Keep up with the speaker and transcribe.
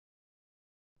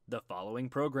The following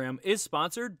program is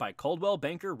sponsored by Coldwell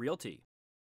Banker Realty.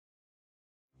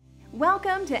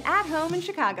 Welcome to At Home in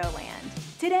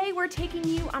Chicagoland. Today we're taking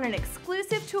you on an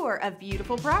exclusive tour of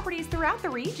beautiful properties throughout the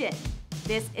region.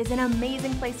 This is an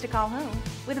amazing place to call home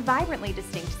with vibrantly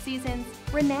distinct seasons,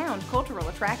 renowned cultural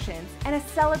attractions, and a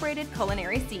celebrated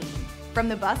culinary scene. From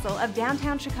the bustle of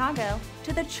downtown Chicago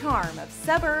to the charm of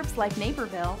suburbs like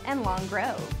Naperville and Long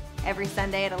Grove. Every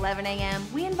Sunday at 11 a.m.,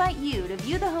 we invite you to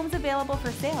view the homes available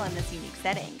for sale in this unique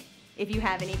setting. If you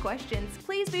have any questions,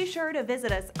 please be sure to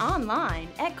visit us online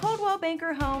at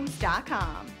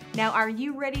coldwellbankerhomes.com. Now, are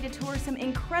you ready to tour some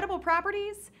incredible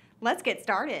properties? Let's get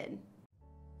started.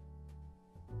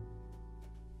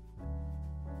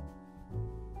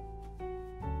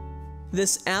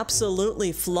 This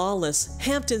absolutely flawless,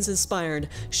 Hamptons-inspired,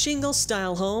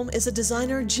 shingle-style home is a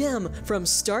designer gem from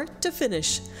start to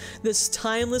finish. This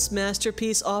timeless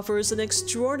masterpiece offers an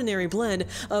extraordinary blend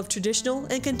of traditional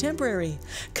and contemporary.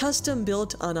 Custom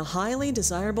built on a highly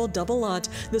desirable double lot,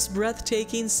 this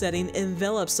breathtaking setting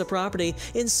envelops the property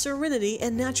in serenity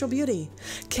and natural beauty.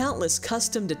 Countless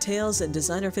custom details and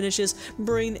designer finishes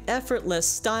bring effortless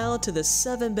style to the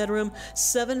 7-bedroom,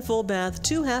 7-full-bath,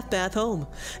 2-half-bath home.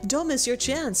 Don't miss your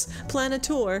chance. Plan a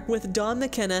tour with Dawn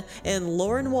McKenna and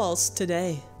Lauren Waltz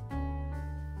today.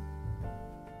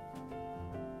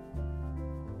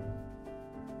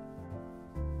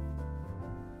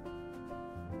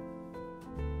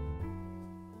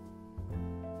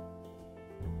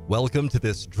 Welcome to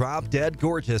this drop-dead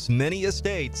gorgeous mini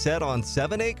estate set on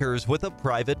 7 acres with a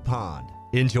private pond.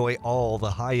 Enjoy all the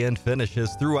high-end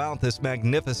finishes throughout this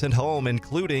magnificent home,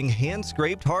 including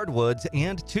hand-scraped hardwoods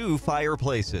and 2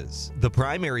 fireplaces. The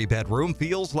primary bedroom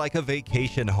feels like a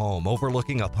vacation home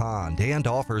overlooking a pond and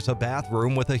offers a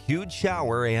bathroom with a huge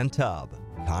shower and tub.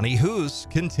 Connie Hoos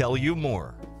can tell you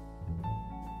more.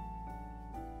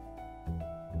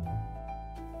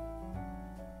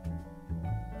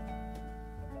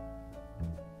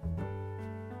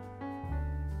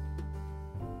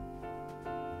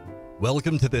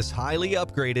 Welcome to this highly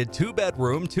upgraded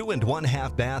 2-bedroom,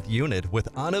 2-and-1/2-bath unit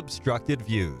with unobstructed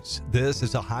views. This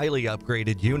is a highly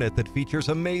upgraded unit that features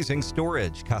amazing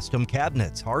storage, custom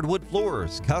cabinets, hardwood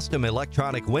floors, custom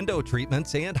electronic window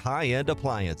treatments, and high-end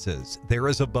appliances. There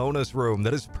is a bonus room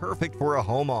that is perfect for a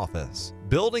home office.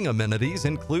 Building amenities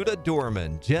include a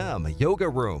doorman, gym, yoga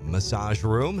room, massage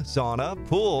room, sauna,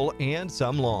 pool, and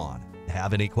some lawn.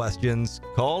 Have any questions?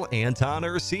 Call Anton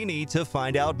Ursini to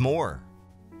find out more.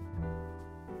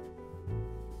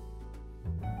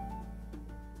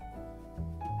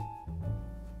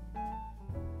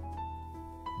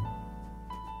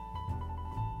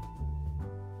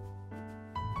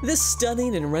 This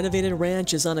stunning and renovated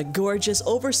ranch is on a gorgeous,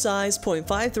 oversized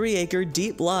 0.53-acre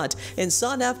deep lot in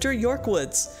sought-after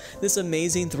Yorkwoods. This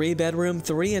amazing 3-bedroom,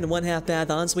 3-and-1/2-bath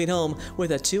ensuite home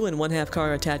with a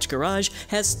 2-and-1/2-car attached garage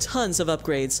has tons of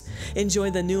upgrades.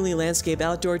 Enjoy the newly landscaped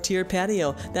outdoor tier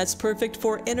patio that's perfect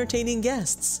for entertaining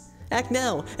guests. Act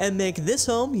now and make this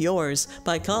home yours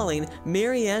by calling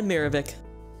Mary Ann Marovic.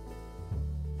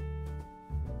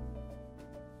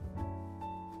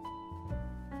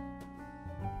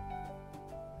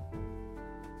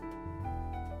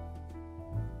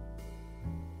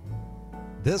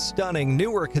 This stunning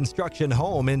newer construction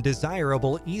home in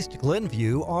desirable East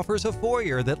Glenview offers a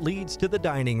foyer that leads to the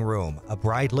dining room, a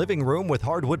bright living room with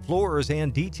hardwood floors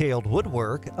and detailed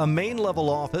woodwork, a main level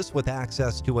office with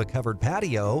access to a covered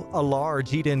patio, a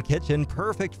large eat-in kitchen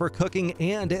perfect for cooking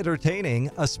and entertaining,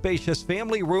 a spacious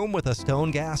family room with a stone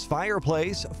gas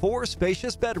fireplace, 4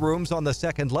 spacious bedrooms on the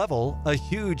 2nd level, a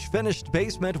huge finished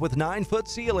basement with 9-foot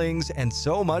ceilings, and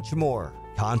so much more.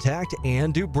 Contact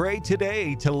Ann Dubray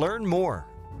today to learn more.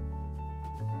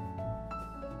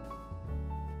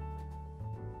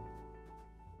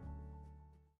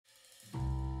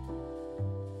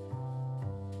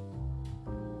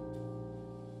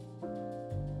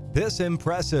 This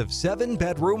impressive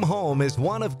 7-bedroom home is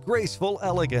one of graceful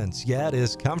elegance, yet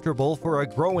is comfortable for a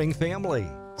growing family.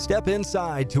 Step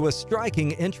inside to a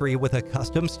striking entry with a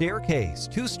custom staircase,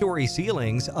 2-story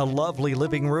ceilings, a lovely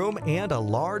living room, and a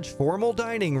large formal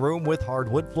dining room with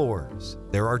hardwood floors.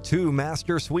 There are 2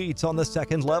 master suites on the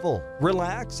 2nd level.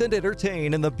 Relax and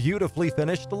entertain in the beautifully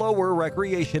finished lower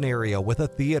recreation area with a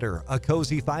theater, a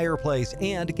cozy fireplace,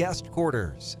 and guest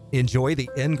quarters. Enjoy the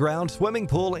in-ground swimming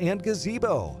pool and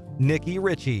gazebo. Nikki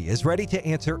Ritchie is ready to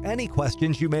answer any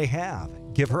questions you may have.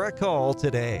 Give her a call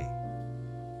today.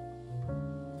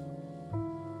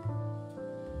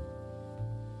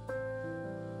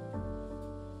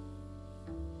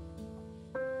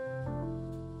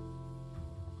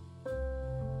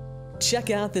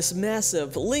 Check out this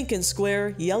massive Lincoln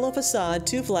Square yellow facade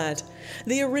 2-flat.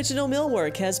 The original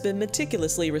millwork has been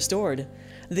meticulously restored.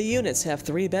 The units have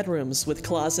 3 bedrooms with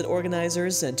closet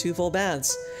organizers and 2 full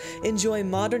baths. Enjoy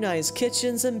modernized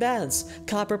kitchens and baths,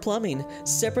 copper plumbing,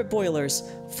 separate boilers,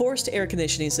 forced air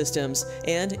conditioning systems,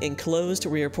 and enclosed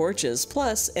rear porches,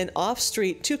 plus an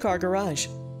off-street 2-car garage.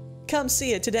 Come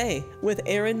see it today with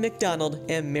Aaron McDonald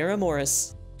and Mara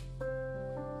Morris.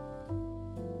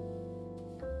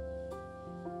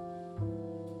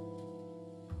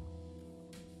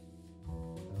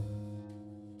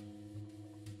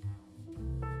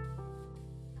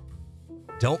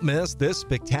 Don't miss this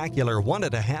spectacular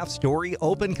 1.5-story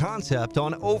open concept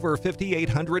on over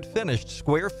 5,800 finished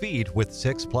square feet with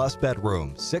 6+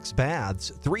 bedrooms, 6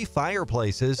 baths, 3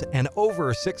 fireplaces, an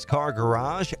over 6-car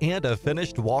garage, and a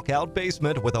finished walkout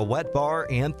basement with a wet bar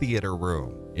and theater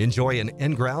room. Enjoy an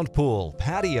in-ground pool,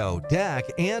 patio, deck,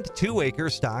 and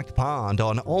 2-acre stocked pond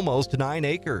on almost 9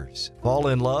 acres. Fall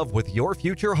in love with your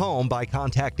future home by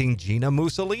contacting Gina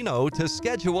Mussolino to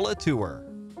schedule a tour.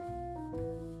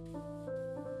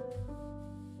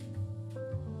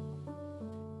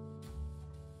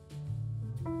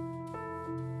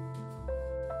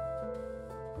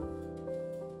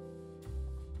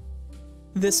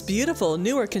 This beautiful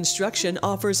newer construction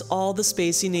offers all the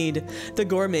space you need. The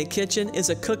gourmet kitchen is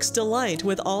a cook's delight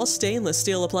with all stainless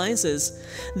steel appliances.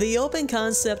 The open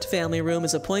concept family room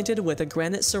is appointed with a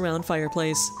granite surround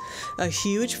fireplace. A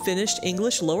huge finished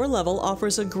English lower level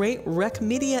offers a great rec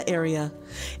media area.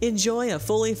 Enjoy a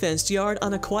fully fenced yard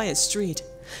on a quiet street.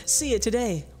 See it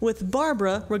today with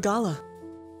Barbara Regala.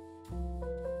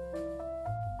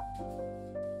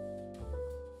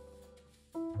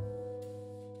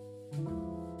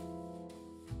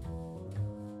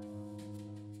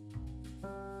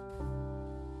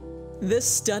 This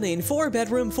stunning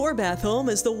 4-bedroom, 4-bath home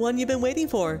is the one you've been waiting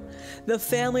for. The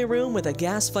family room with a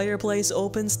gas fireplace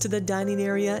opens to the dining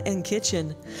area and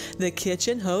kitchen. The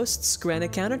kitchen hosts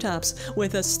granite countertops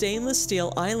with a stainless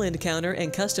steel island counter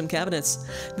and custom cabinets.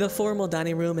 The formal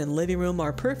dining room and living room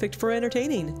are perfect for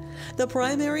entertaining. The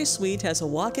primary suite has a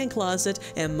walk-in closet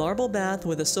and marble bath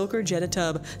with a soaker jetted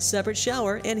tub, separate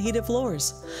shower, and heated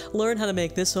floors. Learn how to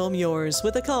make this home yours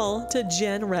with a call to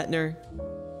Jen Ratner.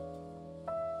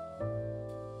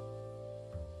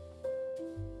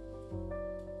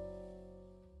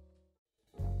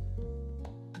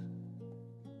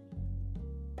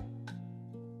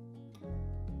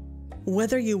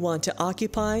 Whether you want to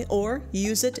occupy or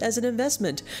use it as an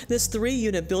investment, this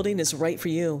 3-unit building is right for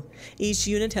you. Each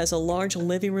unit has a large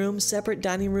living room, separate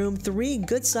dining room, 3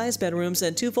 good-sized bedrooms,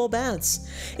 and 2 full baths.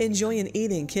 Enjoy an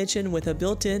eating kitchen with a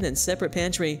built-in and separate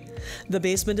pantry. The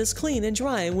basement is clean and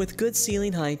dry with good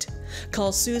ceiling height.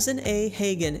 Call Susan A.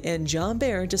 Hagan and John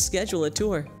Baer to schedule a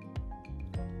tour.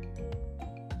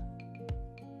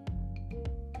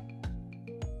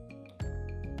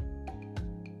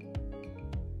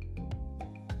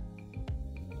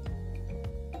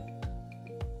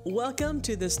 Welcome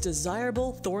to this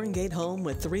desirable Thorngate home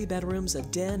with 3 bedrooms, a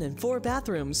den, and 4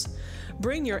 bathrooms.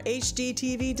 Bring your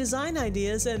HGTV design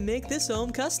ideas and make this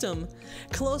home custom.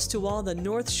 Close to all the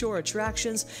North Shore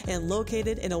attractions and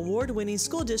located in award-winning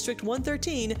School District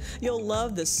 113, you'll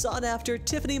love the sought-after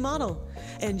Tiffany model.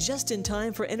 And just in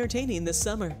time for entertaining this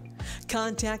summer.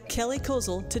 Contact Kelly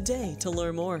Kozel today to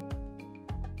learn more.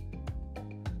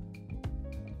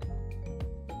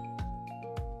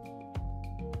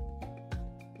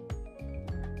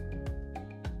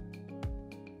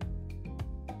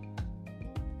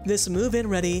 This move-in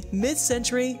ready,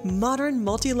 mid-century, modern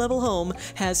multi-level home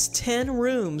has 10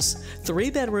 rooms, 3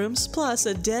 bedrooms, plus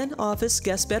a den, office,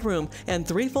 guest bedroom, and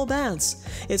 3 full baths.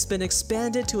 It's been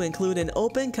expanded to include an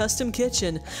open custom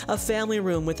kitchen, a family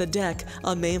room with a deck,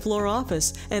 a main floor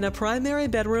office, and a primary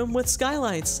bedroom with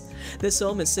skylights. This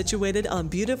home is situated on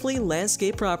beautifully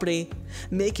landscaped property.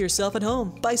 Make yourself at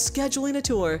home by scheduling a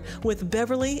tour with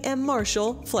Beverly and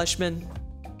Marshall Fleshman.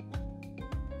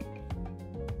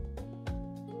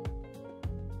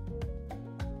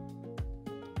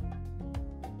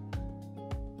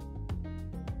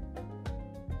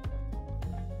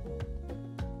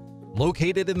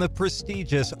 Located in the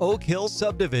prestigious Oak Hill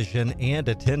subdivision and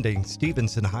attending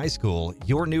Stevenson High School,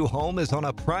 your new home is on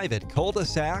a private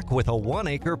cul-de-sac with a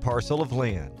 1-acre parcel of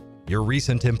land. Your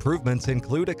recent improvements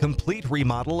include a complete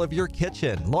remodel of your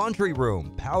kitchen, laundry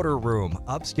room, powder room,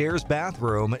 upstairs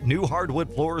bathroom, new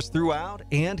hardwood floors throughout,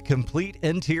 and complete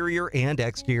interior and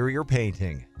exterior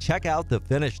painting. Check out the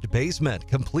finished basement,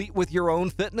 complete with your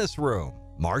own fitness room.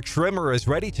 Mark Schrimmer is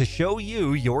ready to show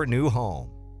you your new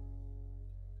home.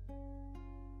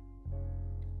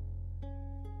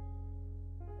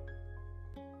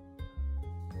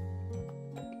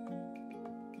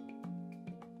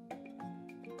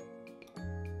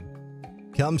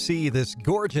 Come see this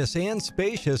gorgeous and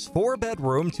spacious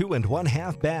 4-bedroom,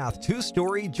 2.5 bath,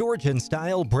 2-story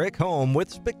Georgian-style brick home with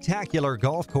spectacular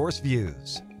golf course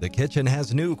views. The kitchen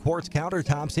has new quartz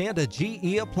countertops and a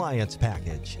GE appliance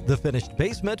package. The finished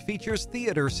basement features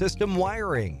theater system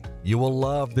wiring. You will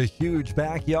love the huge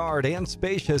backyard and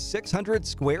spacious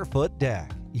 600-square-foot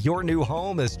deck. Your new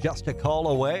home is just a call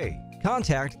away.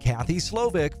 Contact Kathy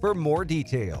Slovic for more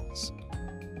details.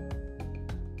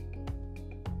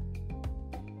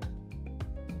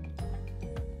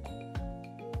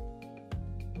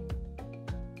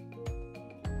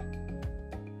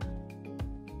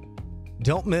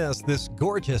 Don't miss this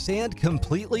gorgeous and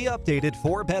completely updated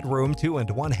 4-bedroom,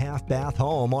 2.5 bath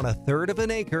home on 1/3 of an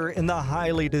acre in the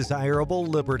highly desirable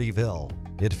Libertyville.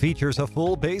 It features a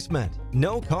full basement.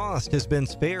 No cost has been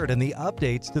spared in the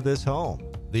updates to this home.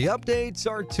 The updates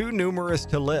are too numerous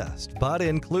to list, but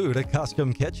include a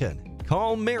custom kitchen.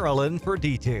 Call Marilyn for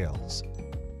details.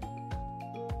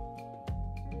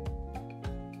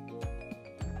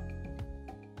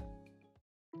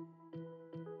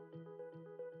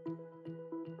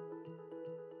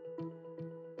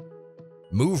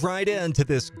 Move right into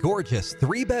this gorgeous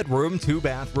 3-bedroom,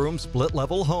 2-bathroom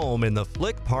split-level home in the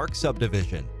Flick Park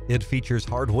subdivision. It features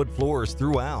hardwood floors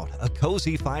throughout, a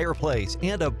cozy fireplace,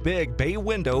 and a big bay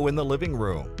window in the living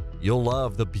room. You'll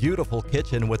love the beautiful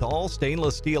kitchen with all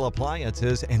stainless steel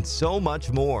appliances and so much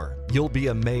more. You'll be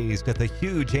amazed at the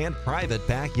huge and private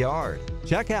backyard.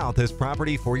 Check out this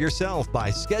property for yourself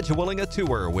by scheduling a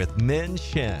tour with Min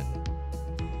Shin.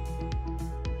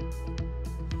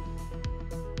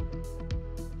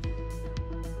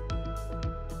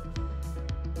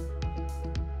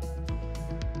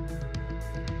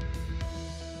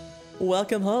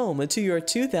 Welcome home to your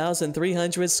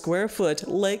 2,300 square foot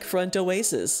lakefront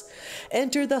oasis.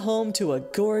 Enter the home to a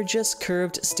gorgeous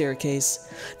curved staircase.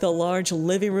 The large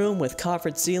living room with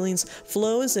coffered ceilings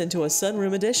flows into a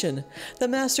sunroom addition. The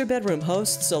master bedroom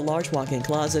hosts a large walk-in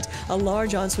closet, a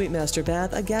large ensuite master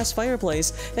bath, a gas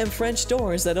fireplace, and French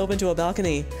doors that open to a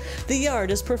balcony. The yard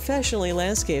is professionally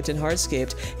landscaped and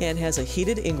hardscaped and has a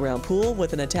heated in-ground pool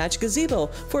with an attached gazebo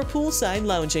for poolside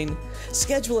lounging.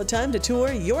 Schedule a time to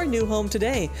tour your new home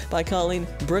today by calling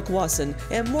Brooke Wasson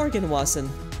and Morgan Wasson.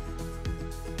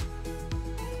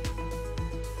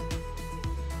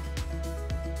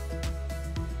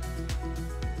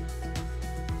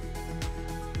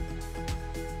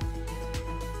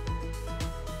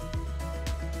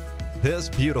 This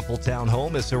beautiful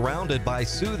townhome is surrounded by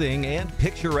soothing and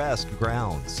picturesque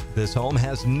grounds. This home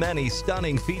has many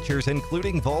stunning features,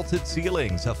 including vaulted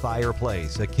ceilings, a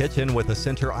fireplace, a kitchen with a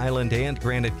center island and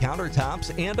granite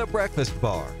countertops, and a breakfast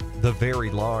bar. The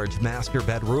very large master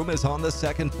bedroom is on the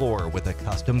 2nd floor with a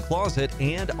custom closet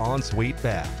and ensuite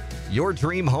bath. Your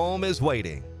dream home is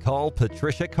waiting. Call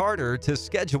Patricia Carter to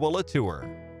schedule a tour.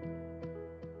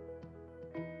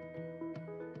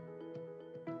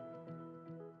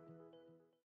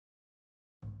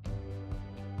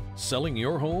 Selling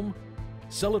your home?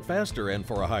 Sell it faster and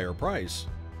for a higher price.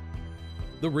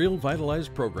 The Real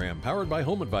Vitalized program, powered by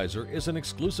Home Advisor, is an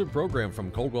exclusive program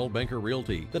from Coldwell Banker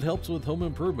Realty that helps with home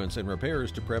improvements and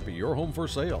repairs to prep your home for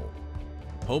sale.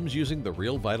 Homes using the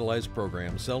Real Vitalized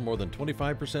program sell more than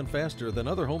 25% faster than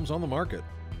other homes on the market.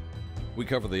 We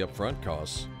cover the upfront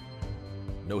costs,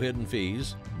 no hidden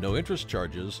fees, no interest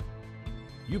charges.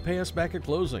 You pay us back at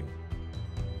closing.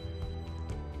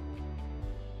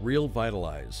 Real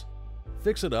Vitalize.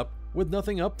 Fix it up with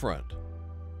nothing upfront.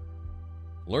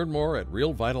 Learn more at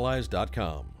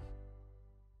realvitalize.com.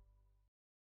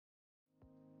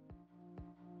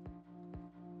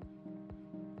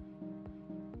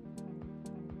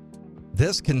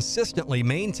 This consistently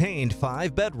maintained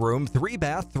 5-bedroom,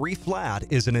 3-bath,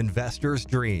 3-flat is an investor's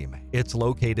dream. It's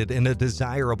located in a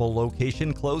desirable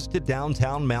location close to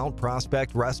downtown Mount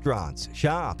Prospect restaurants,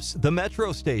 shops, the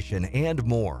metro station, and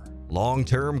more.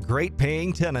 Long-term,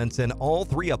 great-paying tenants in all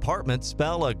 3 apartments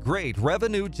spell a great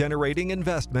revenue-generating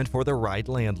investment for the right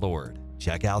landlord.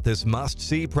 Check out this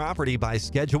must-see property by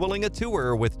scheduling a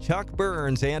tour with Chuck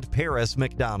Burns and Paris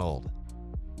McDonald.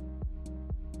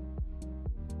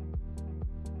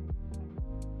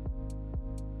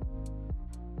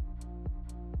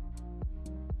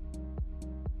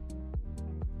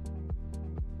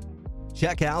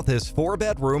 Check out this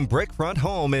 4-bedroom brick-front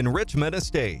home in Richmond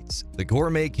Estates. The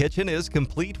gourmet kitchen is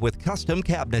complete with custom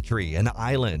cabinetry, an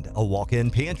island, a walk-in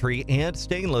pantry, and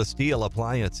stainless steel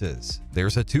appliances.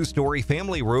 There's a 2-story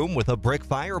family room with a brick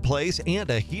fireplace and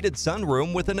a heated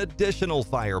sunroom with an additional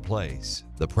fireplace.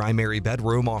 The primary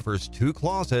bedroom offers 2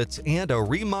 closets and a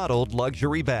remodeled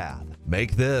luxury bath.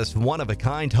 Make this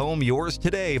one-of-a-kind home yours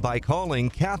today by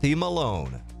calling Kathy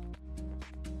Malone.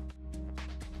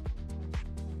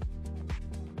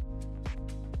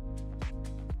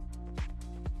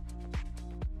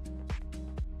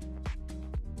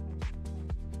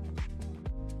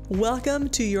 Welcome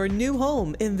to your new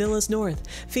home in Villas North,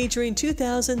 featuring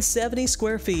 2,070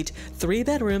 square feet, 3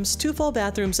 bedrooms, 2 full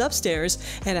bathrooms upstairs,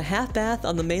 and a half bath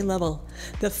on the main level.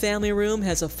 The family room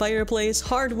has a fireplace,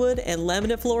 hardwood, and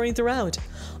laminate flooring throughout.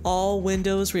 All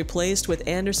windows replaced with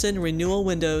Andersen renewal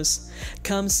windows.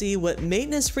 Come see what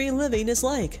maintenance-free living is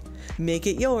like. Make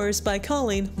it yours by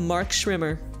calling Mark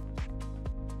Schrimmer.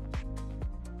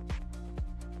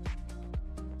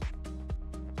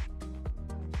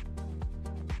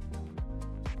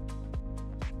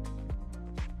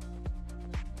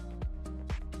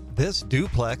 This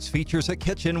duplex features a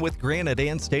kitchen with granite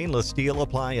and stainless steel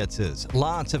appliances,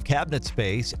 lots of cabinet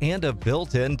space, and a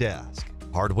built-in desk.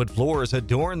 Hardwood floors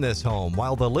adorn this home,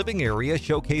 while the living area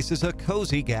showcases a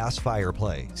cozy gas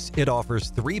fireplace. It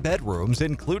offers 3 bedrooms,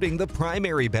 including the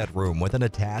primary bedroom with an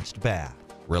attached bath.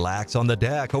 Relax on the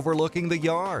deck overlooking the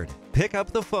yard. Pick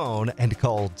up the phone and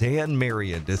call Dan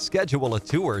Marion to schedule a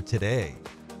tour today.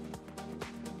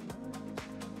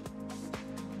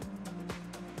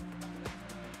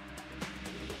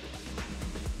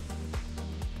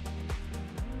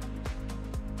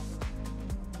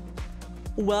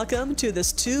 Welcome to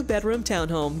this 2-bedroom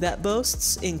townhome that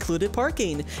boasts included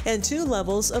parking and 2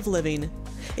 levels of living.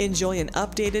 Enjoy an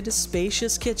updated,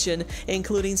 spacious kitchen,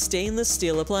 including stainless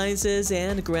steel appliances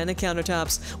and granite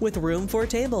countertops with room for a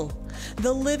table.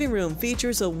 The living room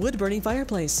features a wood-burning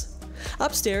fireplace.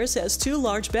 Upstairs has 2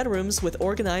 large bedrooms with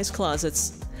organized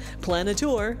closets. Plan a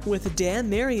tour with Dan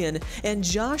Marion and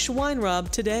Josh Weinrob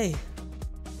today.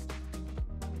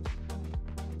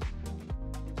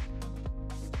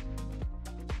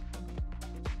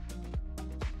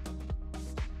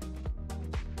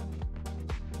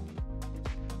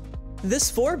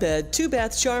 This 4-bed,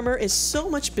 2-bath charmer is so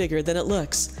much bigger than it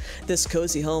looks. This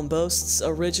cozy home boasts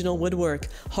original woodwork,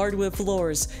 hardwood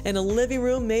floors, and a living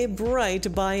room made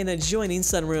bright by an adjoining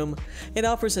sunroom. It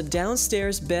offers a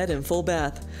downstairs bed and full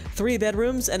bath, 3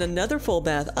 bedrooms and another full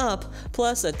bath up,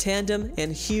 plus a tandem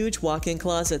and huge walk-in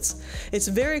closets. It's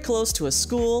very close to a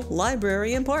school,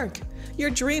 library, and park.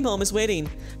 Your dream home is waiting.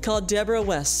 Call Deborah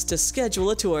West to schedule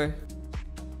a tour.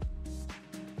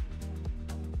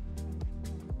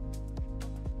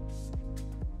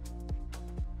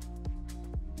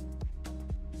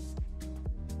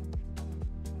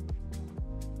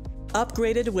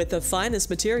 Upgraded with the finest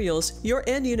materials, your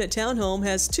end-unit townhome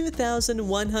has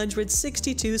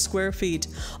 2,162 square feet,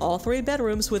 all 3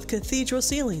 bedrooms with cathedral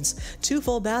ceilings, 2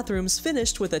 full bathrooms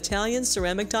finished with Italian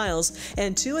ceramic tiles,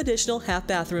 and 2 additional half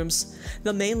bathrooms.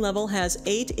 The main level has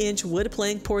 8-inch wood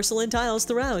plank porcelain tiles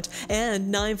throughout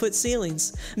and 9-foot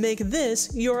ceilings. Make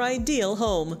this your ideal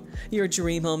home. Your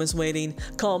dream home is waiting.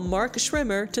 Call Mark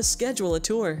Schrimmer to schedule a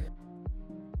tour.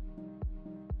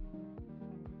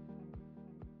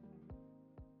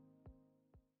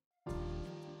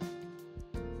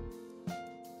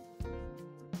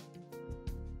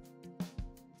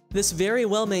 This very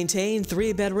well-maintained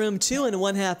 3-bedroom, 2 and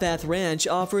 1/2 bath ranch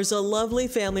offers a lovely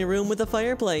family room with a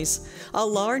fireplace, a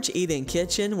large eat-in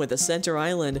kitchen with a center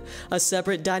island, a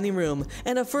separate dining room,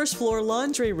 and a first-floor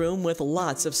laundry room with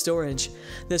lots of storage.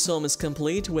 This home is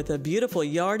complete with a beautiful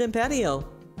yard and patio.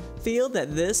 Feel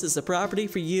that this is a property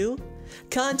for you?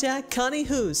 Contact Connie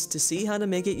Hoos to see how to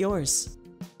make it yours.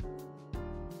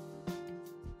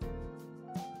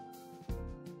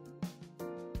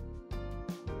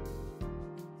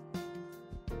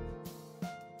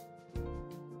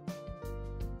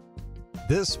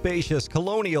 This spacious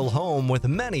colonial home with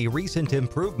many recent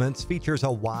improvements features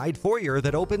a wide foyer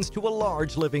that opens to a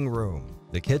large living room.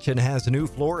 The kitchen has new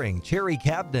flooring, cherry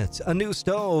cabinets, a new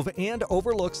stove, and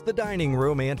overlooks the dining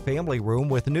room and family room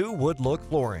with new wood-look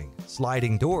flooring.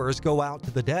 Sliding doors go out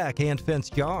to the deck and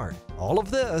fenced yard. All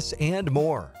of this and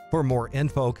more. For more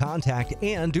info, contact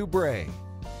Ann Dubray.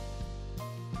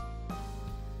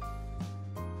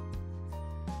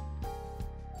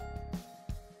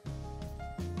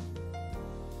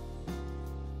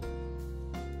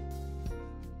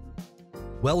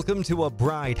 Welcome to a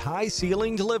bright,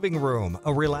 high-ceilinged living room,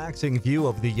 a relaxing view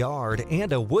of the yard,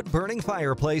 and a wood-burning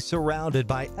fireplace surrounded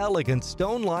by elegant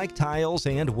stone-like tiles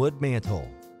and wood mantel.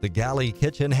 The galley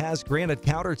kitchen has granite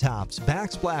countertops,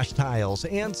 backsplash tiles,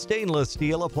 and stainless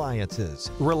steel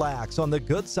appliances. Relax on the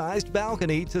good-sized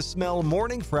balcony to smell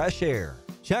morning fresh air.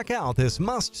 Check out this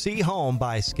must-see home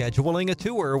by scheduling a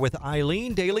tour with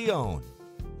Eileen De Leon.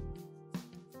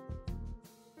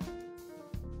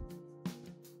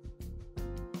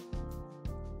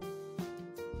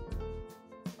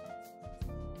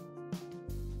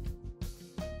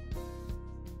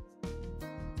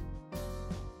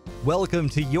 Welcome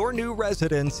to your new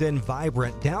residence in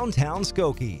vibrant downtown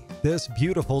Skokie. This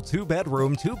beautiful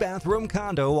 2-bedroom, 2-bathroom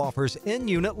condo offers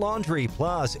in-unit laundry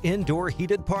plus indoor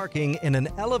heated parking in an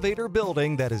elevator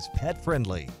building that is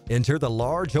pet-friendly. Enter the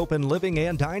large open living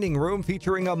and dining room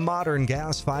featuring a modern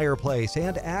gas fireplace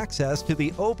and access to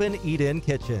the open eat-in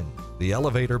kitchen. The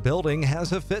elevator building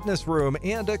has a fitness room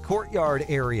and a courtyard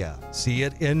area. See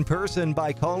it in person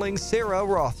by calling Sarah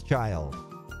Rothschild.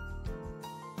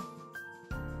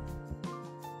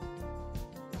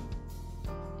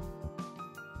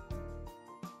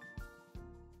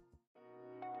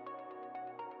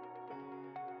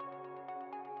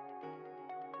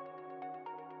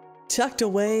 Tucked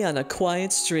away on a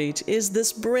quiet street is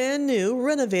this brand new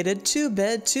renovated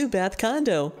 2-bed, 2-bath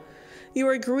condo. You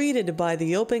are greeted by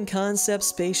the open concept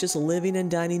spacious living and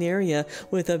dining area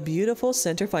with a beautiful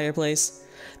center fireplace.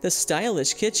 The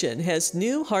stylish kitchen has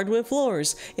new hardwood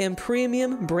floors and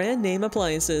premium brand name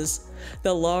appliances.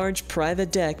 The large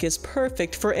private deck is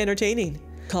perfect for entertaining.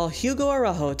 Call Hugo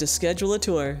Araujo to schedule a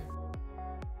tour.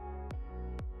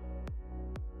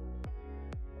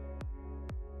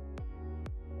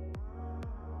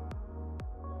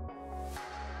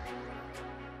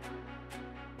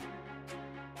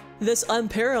 This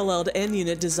unparalleled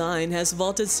end-unit design has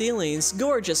vaulted ceilings,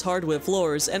 gorgeous hardwood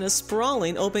floors, and a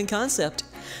sprawling open concept.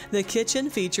 The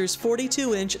kitchen features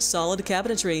 42-inch solid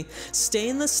cabinetry,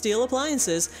 stainless steel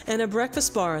appliances, and a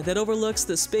breakfast bar that overlooks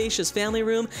the spacious family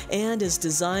room and is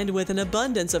designed with an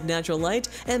abundance of natural light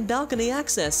and balcony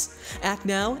access. Act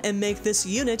now and make this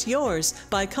unit yours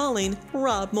by calling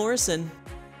Rob Morrison.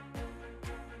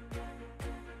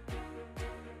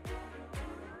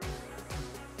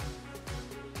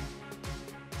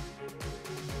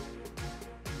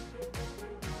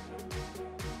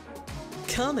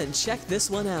 Come and check this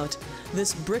one out.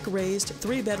 This brick-raised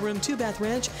 3-bedroom, 2-bath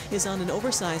ranch is on an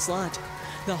oversized lot.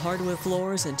 The hardwood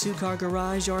floors and 2-car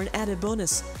garage are an added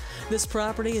bonus. This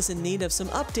property is in need of some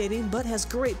updating but has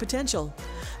great potential.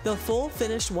 The full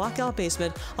finished walkout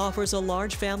basement offers a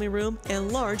large family room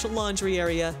and large laundry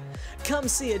area. Come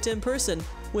see it in person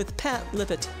with Pat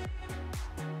Lippett.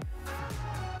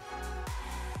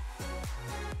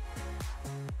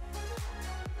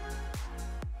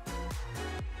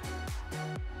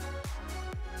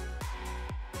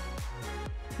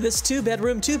 This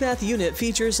 2-bedroom, 2-bath unit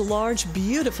features large,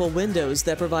 beautiful windows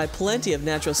that provide plenty of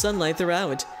natural sunlight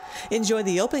throughout. Enjoy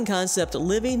the open concept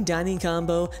living dining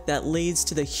combo that leads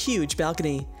to the huge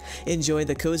balcony. Enjoy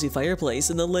the cozy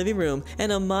fireplace in the living room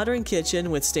and a modern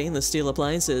kitchen with stainless steel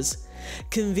appliances.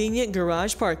 Convenient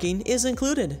garage parking is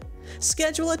included.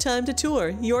 Schedule a time to tour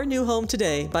your new home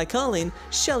today by calling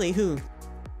Shelley Hu.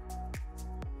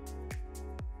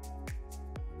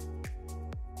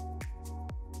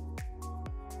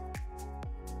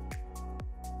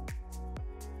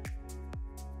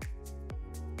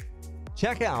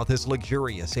 Check out this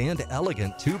luxurious and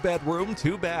elegant 2-bedroom,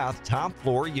 2-bath top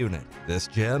floor unit. This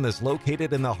gem is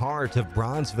located in the heart of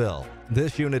Bronzeville.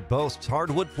 This unit boasts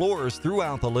hardwood floors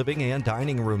throughout the living and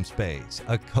dining room space,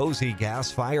 a cozy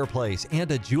gas fireplace, and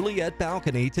a Juliet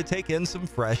balcony to take in some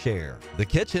fresh air. The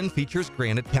kitchen features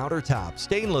granite countertops,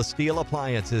 stainless steel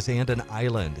appliances, and an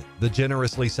island. The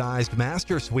generously sized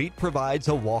master suite provides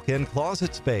a walk-in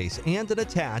closet space and an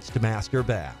attached master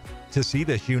bath. To see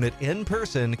this unit in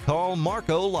person, call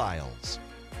Marco Lyles.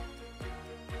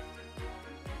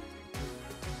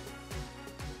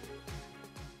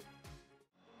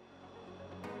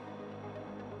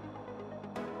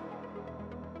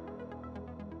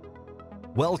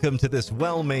 Welcome to this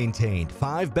well-maintained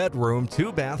 5-bedroom,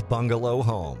 2-bath bungalow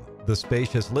home. The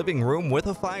spacious living room with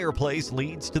a fireplace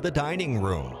leads to the dining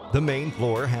room. The main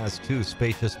floor has 2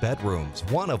 spacious bedrooms,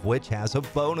 one of which has a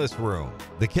bonus room.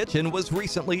 The kitchen was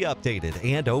recently updated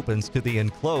and opens to the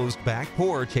enclosed back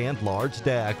porch and large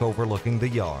deck overlooking the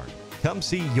yard. Come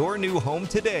see your new home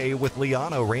today with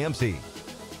Liana Ramsey.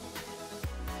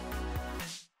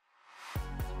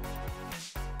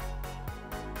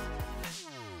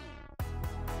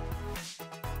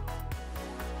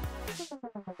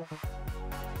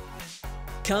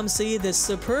 Come see this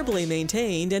superbly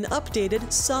maintained and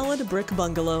updated solid brick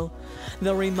bungalow.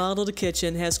 The remodeled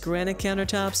kitchen has granite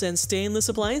countertops and stainless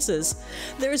appliances.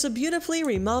 There is a beautifully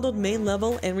remodeled main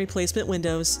level and replacement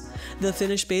windows. The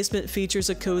finished basement features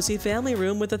a cozy family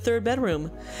room with a 3rd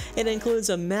bedroom. It includes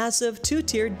a massive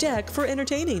 2-tiered deck for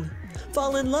entertaining.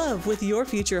 Fall in love with your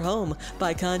future home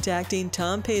by contacting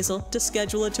Tom Pazel to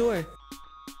schedule a tour.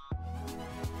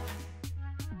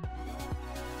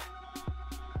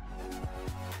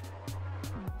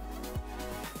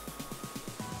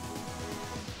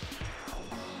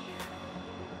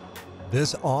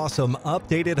 This awesome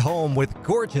updated home with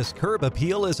gorgeous curb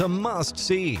appeal is a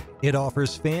must-see. It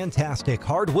offers fantastic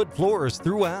hardwood floors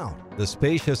throughout. The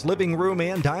spacious living room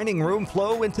and dining room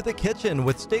flow into the kitchen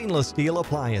with stainless steel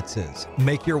appliances.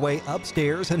 Make your way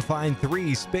upstairs and find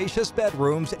 3 spacious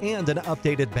bedrooms and an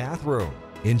updated bathroom.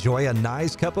 Enjoy a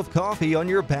nice cup of coffee on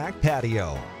your back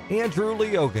patio. Andrew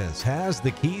Leogas has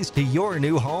the keys to your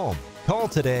new home. Call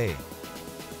today.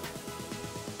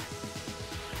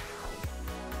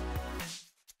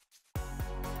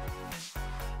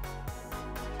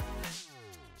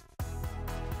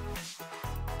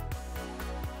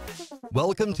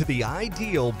 Welcome to the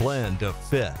ideal blend of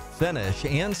fit, finish,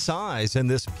 and size in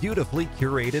this beautifully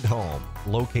curated home.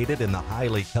 Located in the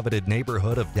highly coveted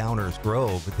neighborhood of Downers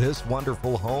Grove, this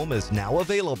wonderful home is now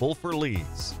available for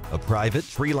lease. A private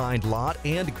tree-lined lot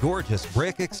and gorgeous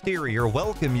brick exterior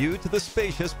welcome you to the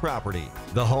spacious property.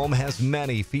 The home has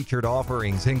many featured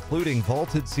offerings, including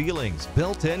vaulted ceilings,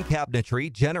 built-in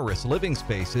cabinetry, generous living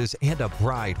spaces, and a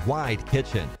bright, wide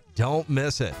kitchen. Don't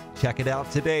miss it. Check it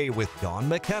out today with Dawn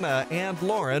McKenna and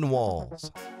Lauren Walls.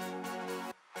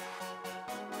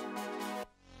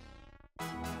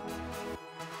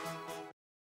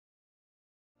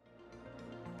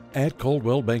 At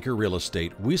Coldwell Banker Real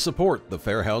Estate, we support the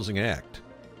Fair Housing Act.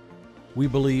 We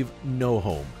believe no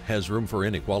home has room for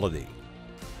inequality.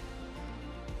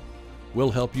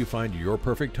 We'll help you find your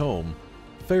perfect home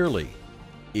fairly,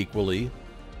 equally,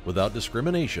 without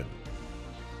discrimination.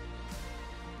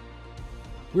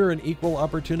 We're an equal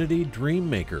opportunity dream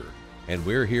maker, and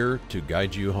we're here to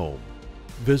guide you home.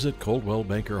 Visit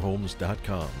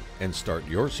ColdwellBankerHomes.com and start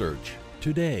your search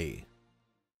today.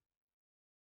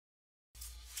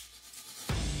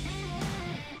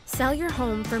 Sell your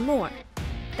home for more.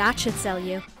 That should sell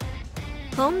you.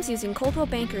 Homes using Coldwell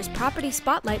Banker's Property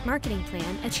Spotlight marketing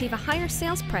plan achieve a higher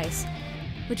sales price,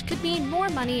 which could mean more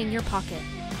money in your pocket.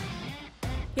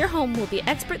 Your home will be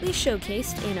expertly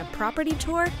showcased in a property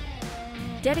tour,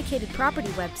 dedicated property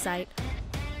website,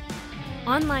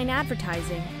 online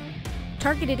advertising,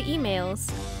 targeted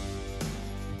emails,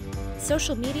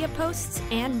 social media posts,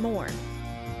 and more.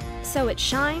 So it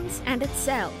shines and it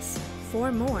sells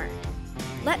for more.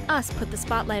 Let us put the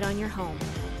spotlight on your home.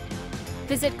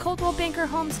 Visit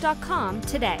ColdwellBankerHomes.com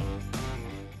today.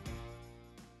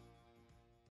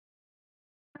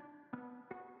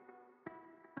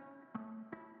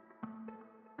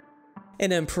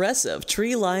 An impressive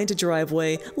tree-lined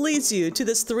driveway leads you to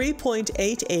this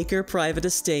 3.8-acre private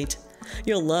estate.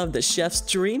 You'll love the chef's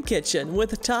dream kitchen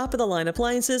with top-of-the-line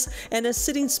appliances and a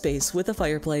sitting space with a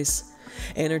fireplace.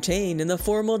 Entertain in the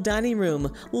formal dining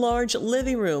room, large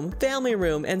living room, family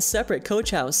room, and separate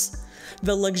coach house.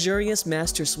 The luxurious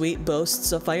master suite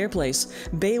boasts a fireplace,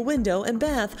 bay window, and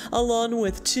bath, along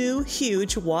with 2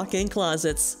 huge walk-in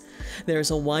closets. There's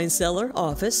a wine cellar,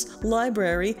 office,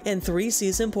 library, and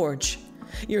 3-season porch.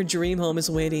 Your dream home is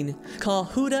waiting. Call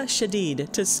Huda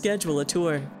Shadid to schedule a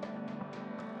tour.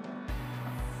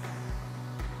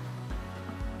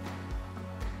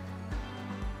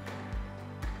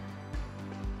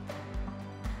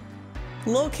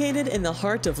 Located in the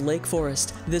heart of Lake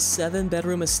Forest, this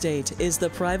 7-bedroom estate is the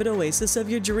private oasis of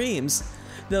your dreams.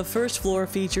 The first floor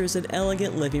features an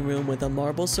elegant living room with a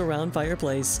marble surround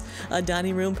fireplace, a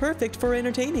dining room perfect for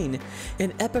entertaining,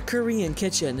 an Epicurean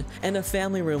kitchen, and a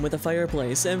family room with a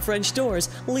fireplace and French doors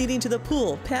leading to the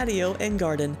pool, patio, and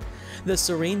garden. The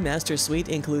serene master suite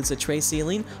includes a tray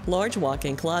ceiling, large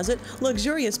walk-in closet,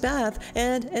 luxurious bath,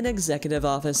 and an executive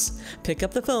office. Pick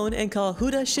up the phone and call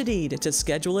Huda Shadid to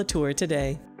schedule a tour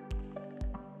today.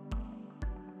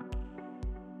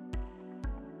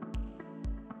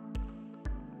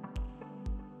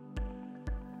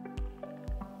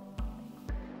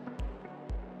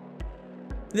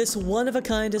 This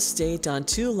one-of-a-kind estate on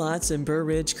 2 lots in Burr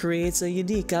Ridge creates a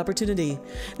unique opportunity.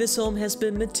 This home has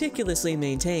been meticulously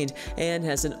maintained and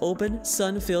has an open,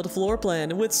 sun-filled floor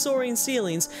plan with soaring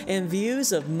ceilings and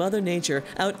views of Mother Nature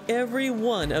out every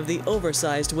one of the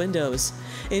oversized windows.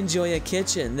 Enjoy a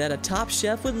kitchen that a top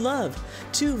chef would love,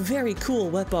 2 very cool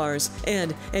wet bars,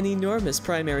 and an enormous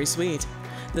primary suite.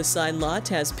 The side lot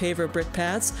has paver brick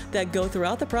paths that go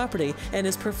throughout the property and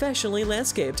is professionally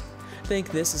landscaped. Think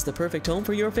this is the perfect home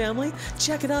for your family?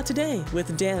 Check it out today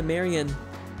with Dan Marion.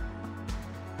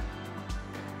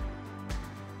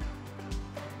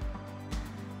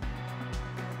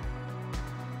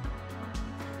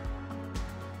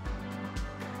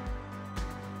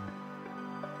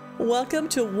 Welcome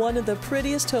to one of the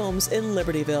prettiest homes in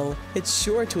Libertyville. It's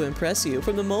sure to impress you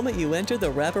from the moment you enter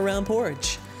the wraparound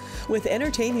porch. With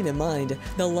entertaining in mind,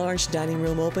 the large dining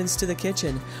room opens to the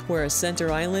kitchen, where a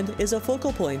center island is a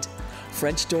focal point.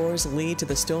 French doors lead to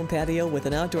the stone patio with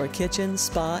an outdoor kitchen,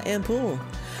 spa, and pool.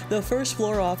 The first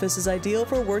floor office is ideal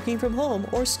for working from home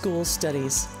or school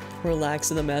studies.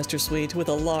 Relax in the master suite with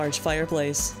a large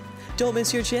fireplace. Don't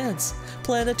miss your chance.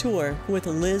 Plan a tour with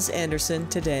Liz Anderson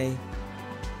today.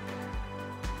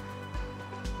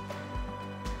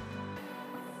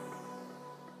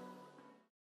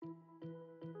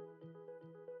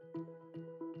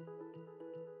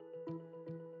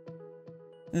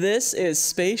 This is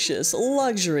spacious,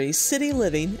 luxury city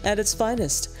living at its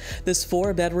finest. This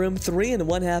 4-bedroom, 3 and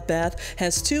 1/2 bath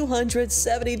has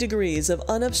 270 degrees of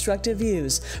unobstructed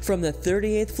views from the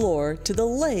 38th floor to the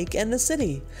lake and the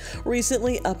city.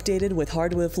 Recently updated with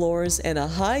hardwood floors and a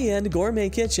high-end gourmet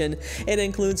kitchen, it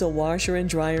includes a washer and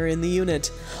dryer in the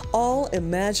unit. All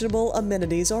imaginable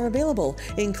amenities are available,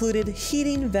 included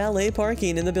heating, valet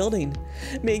parking in the building.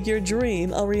 Make your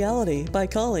dream a reality by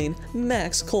calling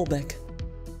Max Kolbeck.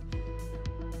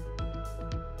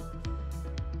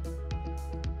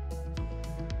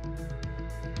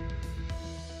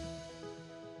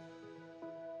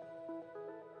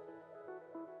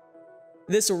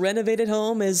 This renovated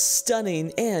home is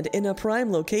stunning and in a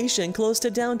prime location close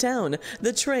to downtown,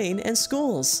 the train, and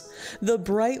schools. The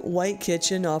bright white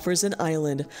kitchen offers an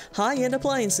island, high-end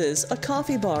appliances, a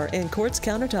coffee bar, and quartz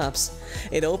countertops.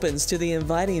 It opens to the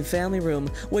inviting family room,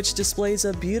 which displays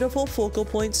a beautiful focal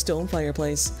point stone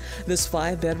fireplace. This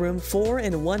 5-bedroom, 4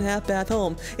 and 1/2 bath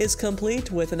home is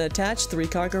complete with an attached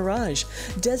 3-car garage,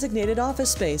 designated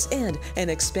office space, and an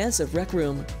expansive rec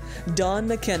room. Dawn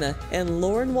McKenna and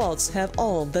Lauren Waltz have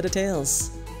all the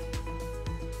details.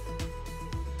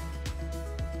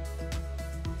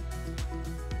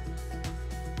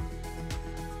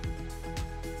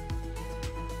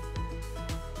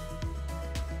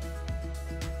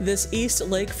 This East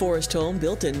Lake Forest home,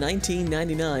 built in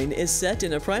 1999, is set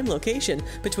in a prime location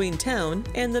between town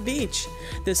and the beach.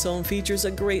 This home features a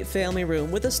great family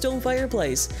room with a stone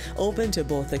fireplace, open to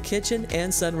both the kitchen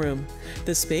and sunroom.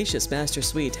 The spacious master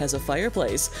suite has a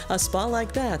fireplace, a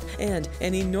spa-like bath, and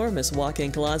an enormous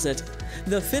walk-in closet.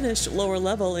 The finished lower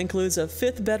level includes a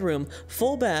 5th bedroom,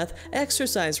 full bath,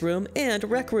 exercise room, and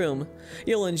rec room.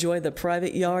 You'll enjoy the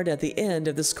private yard at the end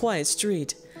of this quiet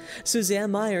street.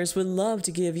 Suzanne Myers would love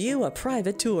to give you a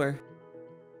private tour.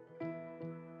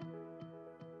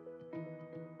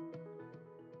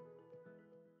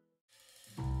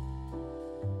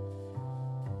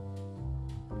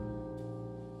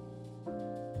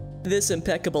 This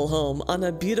impeccable home on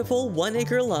a beautiful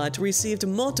 1-acre lot received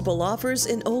multiple offers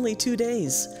in only 2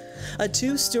 days. A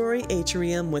 2-story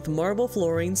atrium with marble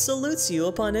flooring salutes you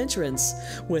upon entrance,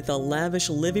 with a lavish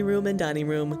living room and dining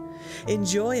room.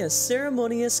 Enjoy a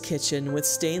ceremonious kitchen with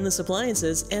stainless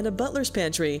appliances and a butler's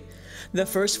pantry. The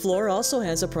first floor also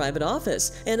has a private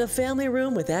office and a family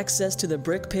room with access to the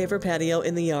brick paver patio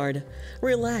in the yard.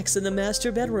 Relax in the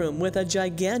master bedroom with a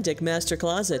gigantic master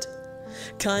closet.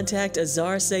 Contact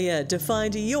Azar Sayed to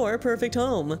find your perfect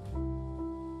home.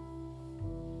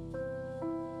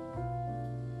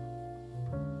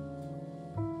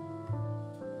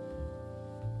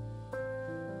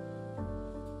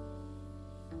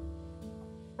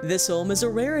 This home is a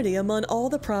rarity among all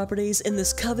the properties in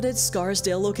this coveted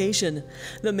Scarsdale location.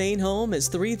 The main home is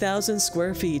 3,000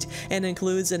 square feet and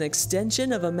includes an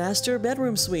extension of a master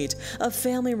bedroom suite, a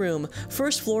family room,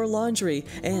 first floor laundry,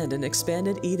 and an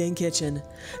expanded eat-in kitchen.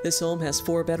 This home has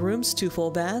 4 bedrooms, 2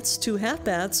 full baths, 2 half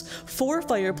baths, 4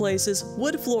 fireplaces,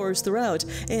 wood floors throughout,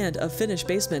 and a finished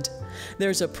basement.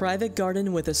 There's a private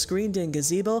garden with a screened-in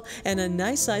gazebo and a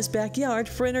nice-sized backyard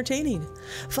for entertaining.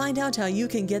 Find out how you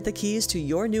can get the keys to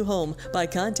your new home by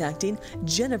contacting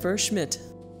Jennifer Schmidt.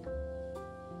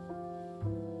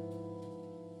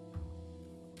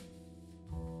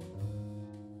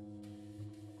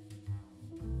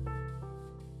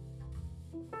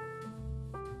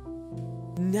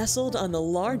 Nestled on the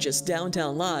largest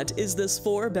downtown lot is this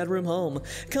 4-bedroom home.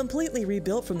 Completely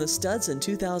rebuilt from the studs in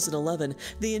 2011,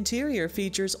 the interior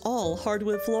features all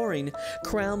hardwood flooring,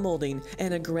 crown molding,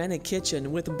 and a granite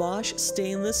kitchen with Bosch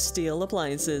stainless steel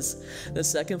appliances. The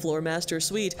second floor master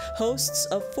suite hosts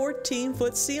a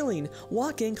 14-foot ceiling,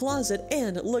 walk-in closet,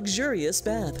 and luxurious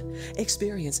bath.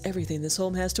 Experience everything this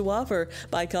home has to offer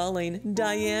by calling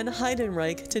Diane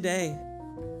Heidenreich today.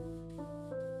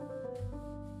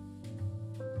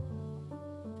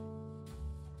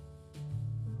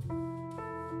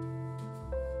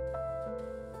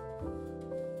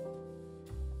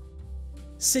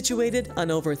 Situated on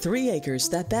over 3 acres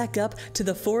that back up to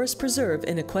the Forest Preserve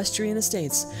and Equestrian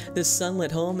Estates, this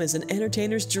sunlit home is an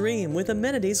entertainer's dream with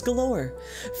amenities galore.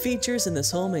 Features in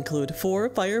this home include 4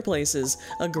 fireplaces,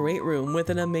 a great room with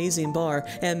an amazing bar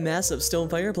and massive stone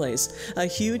fireplace, a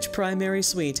huge primary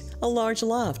suite, a large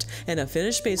loft, and a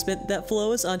finished basement that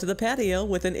flows onto the patio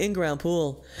with an in-ground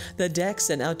pool. The decks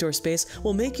and outdoor space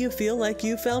will make you feel like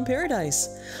you found paradise.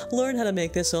 Learn how to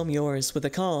make this home yours with a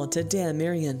call to Dan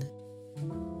Marion.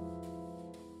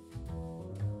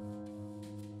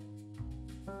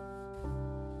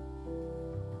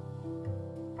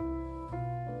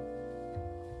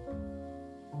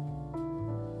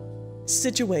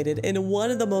 Situated in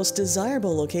one of the most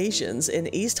desirable locations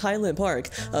in East Highland Park,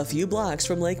 a few blocks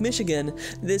from Lake Michigan,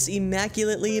 this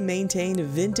immaculately maintained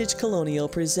vintage colonial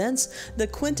presents the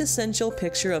quintessential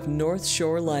picture of North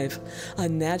Shore life. A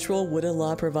natural wooded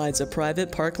lot provides a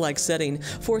private park-like setting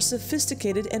for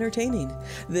sophisticated entertaining.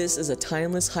 This is a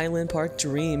timeless Highland Park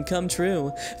dream come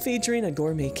true, featuring a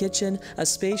gourmet kitchen, a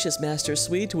spacious master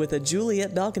suite with a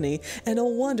Juliet balcony, and a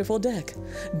wonderful deck.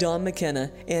 Dawn McKenna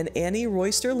and Annie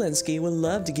Royster-Linsky would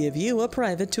love to give you a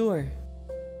private tour.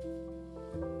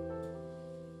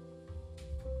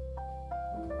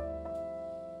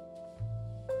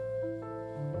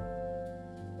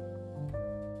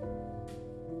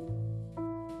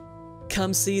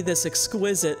 Come see this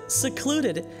exquisite,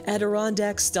 secluded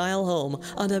Adirondack-style home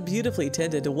on a beautifully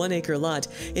tended 1-acre lot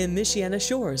in Michiana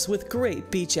Shores with great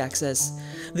beach access.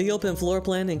 The open floor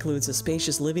plan includes a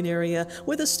spacious living area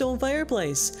with a stone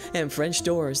fireplace and French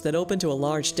doors that open to a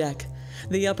large deck.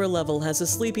 The upper level has a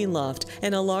sleeping loft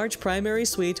and a large primary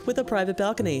suite with a private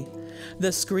balcony.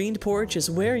 The screened porch is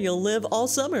where you'll live all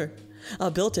summer. A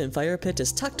built-in fire pit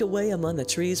is tucked away among the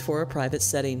trees for a private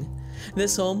setting.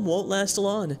 This home won't last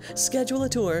long. Schedule a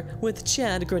tour with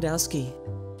Chad Grodowski.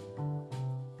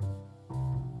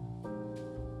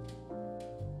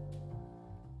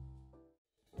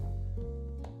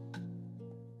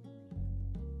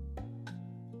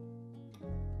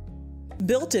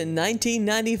 Built in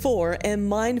 1994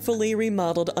 and mindfully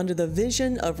remodeled under the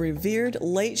vision of revered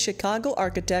late Chicago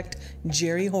architect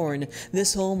Jerry Horn,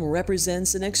 this home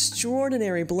represents an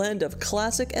extraordinary blend of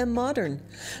classic and modern.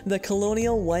 The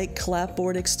colonial white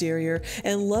clapboard exterior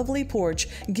and lovely porch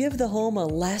give the home a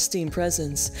lasting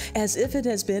presence, as if it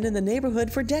has been in the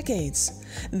neighborhood for decades.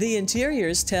 The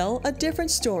interiors tell a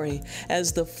different story,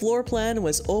 as the floor plan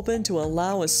was open to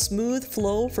allow a smooth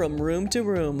flow from room to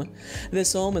room.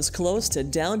 This home is close to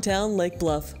downtown Lake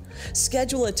Bluff.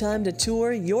 Schedule a time to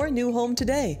tour your new home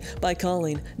today by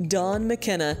calling Dawn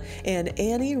McKenna and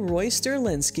Annie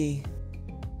Royster-Linsky.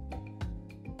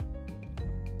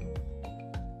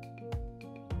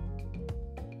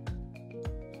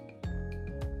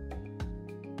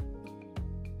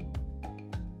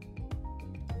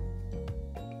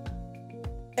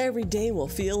 Every day will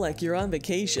feel like you're on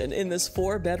vacation in this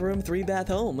 4-bedroom, 3-bath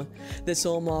home. This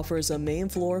home offers a main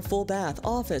floor full bath,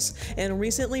 office, and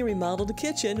recently remodeled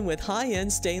kitchen with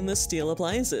high-end stainless steel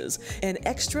appliances, an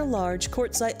extra large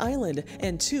quartzite island,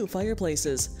 and 2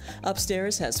 fireplaces.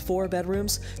 Upstairs has 4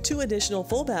 bedrooms, 2 additional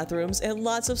full bathrooms, and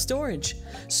lots of storage.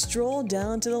 Stroll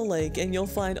down to the lake and you'll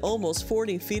find almost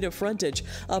 40 feet of frontage,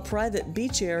 a private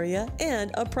beach area, and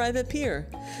a private pier.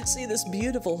 See this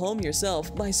beautiful home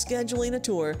yourself by scheduling a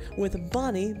tour with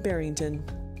Bonnie Barrington.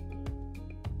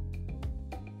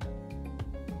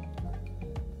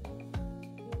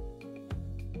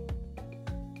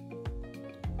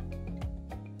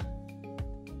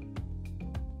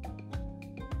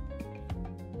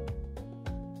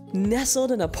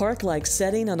 Nestled in a park-like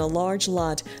setting on a large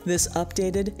lot, this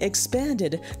updated,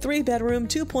 expanded 3-bedroom,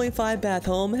 2.5-bath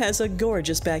home has a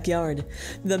gorgeous backyard.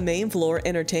 The main floor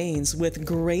entertains with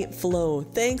great flow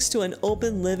thanks to an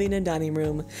open living and dining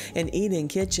room, an eat-in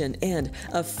kitchen, and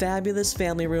a fabulous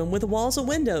family room with walls of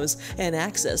windows and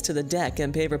access to the deck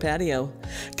and paver patio.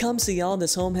 Come see all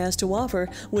this home has to offer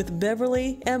with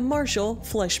Beverly and Marshall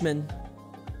Fleischman.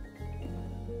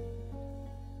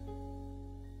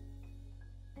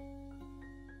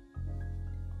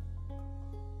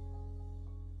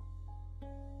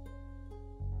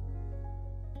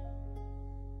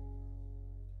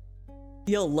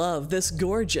 You'll love this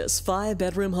gorgeous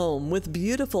 5-bedroom home with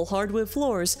beautiful hardwood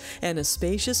floors and a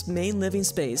spacious main living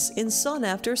space in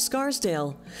sought-after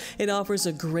Scarsdale. It offers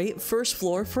a great first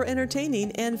floor for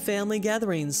entertaining and family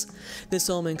gatherings. This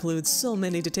home includes so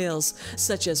many details,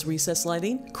 such as recessed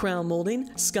lighting, crown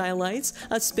molding, skylights,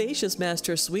 a spacious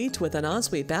master suite with an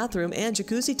ensuite bathroom and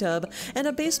jacuzzi tub, and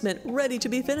a basement ready to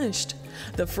be finished.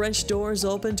 The French doors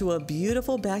open to a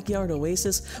beautiful backyard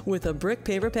oasis with a brick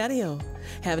paver patio.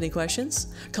 Have any questions?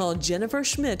 us. Call Jennifer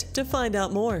Schmidt to find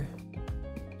out more.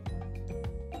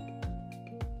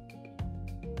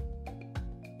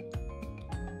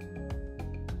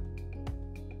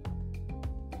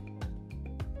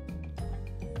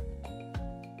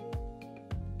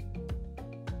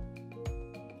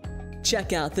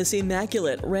 Check out this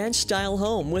immaculate ranch-style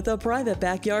home with a private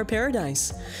backyard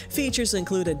paradise. Features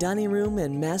include a dining room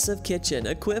and massive kitchen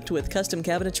equipped with custom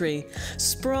cabinetry,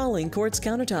 sprawling quartz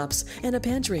countertops, and a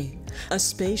pantry. A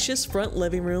spacious front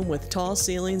living room with tall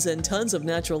ceilings and tons of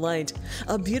natural light.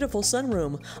 A beautiful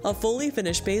sunroom, a fully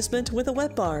finished basement with a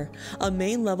wet bar, a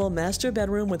main-level master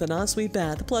bedroom with an ensuite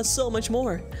bath, plus so much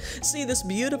more. See this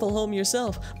beautiful home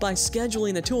yourself by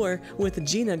scheduling a tour with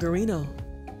Gina Garino.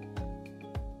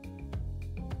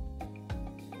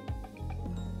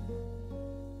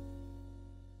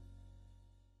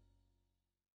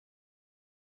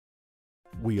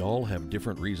 We all have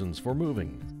different reasons for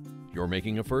moving. You're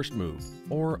making a first move,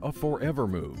 or a forever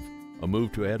move, a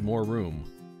move to add more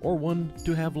room, or one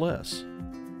to have less.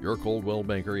 Your Coldwell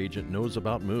Banker agent knows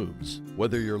about moves.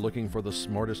 Whether you're looking for the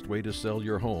smartest way to sell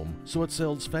your home so it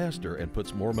sells faster and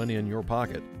puts more money in your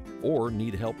pocket, or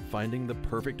need help finding the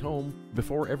perfect home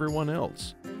before everyone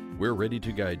else, we're ready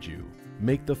to guide you.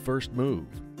 Make the first move.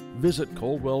 Visit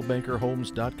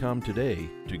ColdwellBankerHomes.com today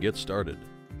to get started.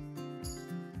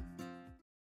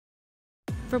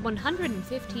 For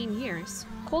 115 years,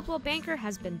 Coldwell Banker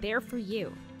has been there for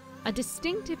you. A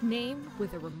distinctive name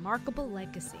with a remarkable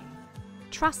legacy.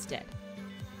 Trusted,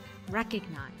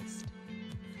 recognized,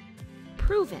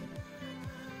 proven,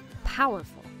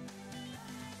 powerful,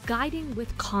 guiding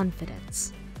with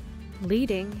confidence,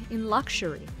 leading in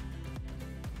luxury,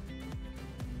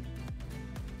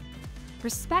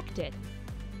 respected,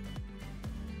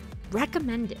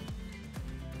 recommended,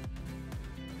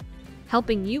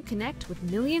 helping you connect with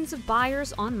millions of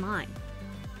buyers online.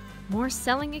 More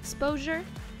selling exposure,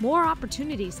 more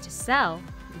opportunities to sell,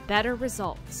 better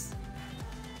results.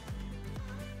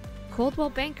 Coldwell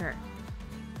Banker,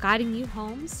 guiding you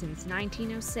home since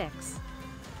 1906.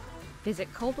 Visit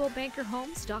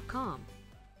ColdwellBankerHomes.com.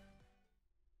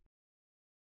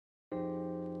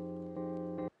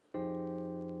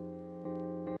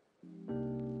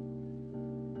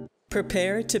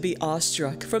 Prepare to be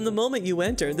awestruck from the moment you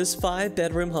enter this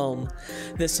 5-bedroom home.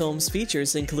 This home's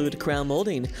features include crown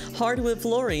molding, hardwood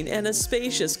flooring, and a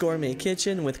spacious gourmet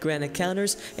kitchen with granite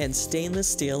counters and stainless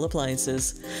steel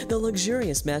appliances. The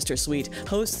luxurious master suite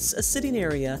hosts a sitting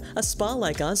area, a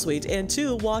spa-like ensuite, and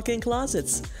 2 walk-in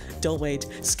closets. Don't wait.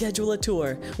 Schedule a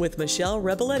tour with Michelle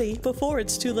Rebelletti before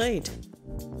it's too late.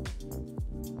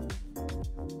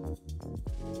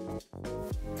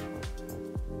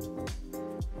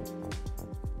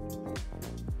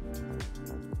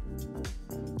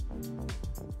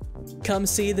 Come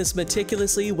see this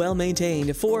meticulously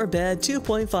well-maintained 4-bed,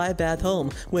 2.5-bath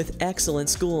home with excellent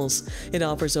schools. It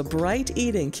offers a bright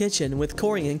eat-in kitchen with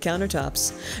Corian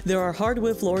countertops. There are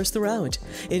hardwood floors throughout.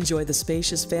 Enjoy the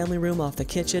spacious family room off the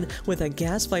kitchen with a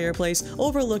gas fireplace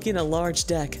overlooking a large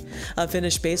deck. A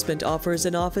finished basement offers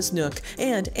an office nook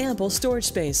and ample storage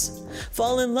space.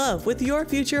 Fall in love with your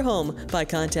future home by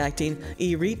contacting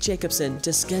Ereet Jacobson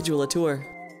to schedule a tour.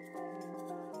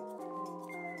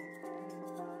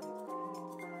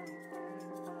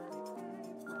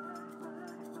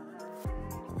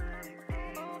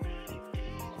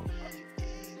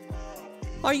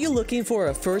 Are you looking for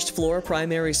a first-floor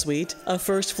primary suite, a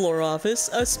first-floor office,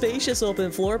 a spacious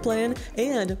open floor plan,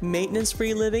 and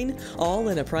maintenance-free living, all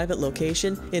in a private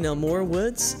location in Amour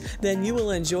Woods? Then you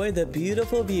will enjoy the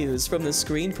beautiful views from the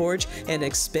screen porch and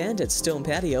expanded stone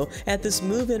patio at this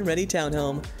move-in ready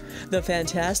townhome. The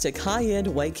fantastic high-end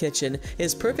white kitchen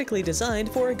is perfectly designed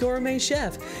for a gourmet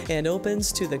chef and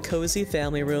opens to the cozy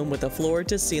family room with a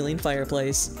floor-to-ceiling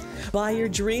fireplace. Buy your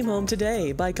dream home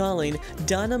today by calling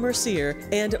Donna Mercier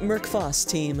and McFoss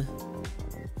team.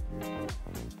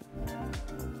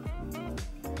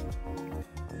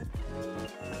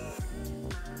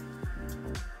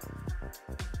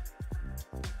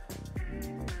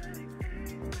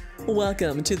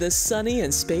 Welcome to the sunny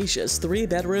and spacious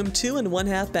 3-bedroom,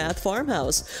 2.5-bath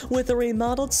farmhouse with a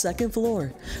remodeled second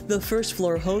floor. The first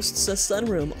floor hosts a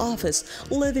sunroom, office,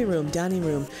 living room, dining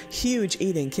room, huge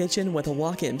eating kitchen with a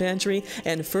walk-in pantry,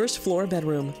 and first floor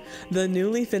bedroom. The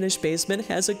newly finished basement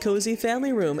has a cozy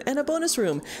family room and a bonus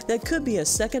room that could be a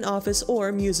second office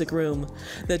or music room.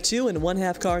 The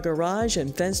 2.5-car garage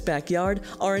and fenced backyard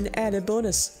are an added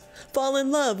bonus. Fall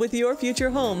in love with your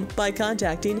future home by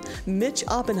contacting Mitch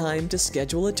Oppenheim to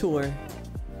schedule a tour.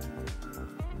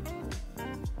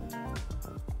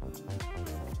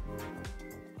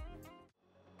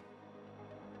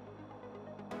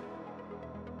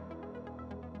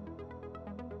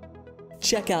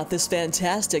 Check out this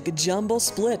fantastic jumbo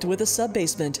split with a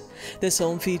sub-basement. This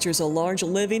home features a large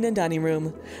living and dining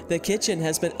room. The kitchen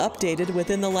has been updated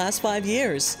within the last 5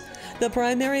 years. The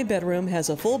primary bedroom has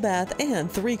a full bath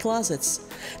and 3 closets.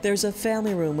 There's a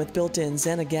family room with built-ins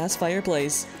and a gas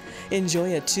fireplace.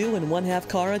 Enjoy a 2 1/2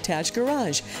 car attached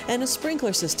garage and a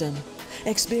sprinkler system.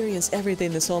 Experience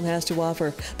everything this home has to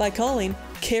offer by calling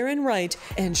Karen Wright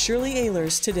and Shirley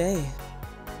Ehlers today.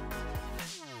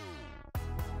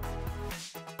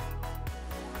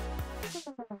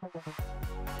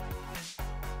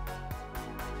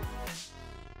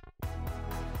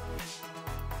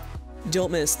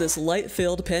 Don't miss this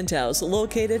light-filled penthouse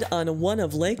located on one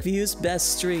of Lakeview's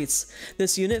best streets.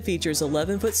 This unit features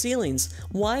 11-foot ceilings,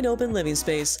 wide-open living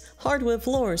space, hardwood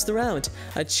floors throughout,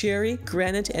 a cherry,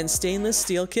 granite, and stainless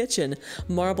steel kitchen,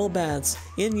 marble baths,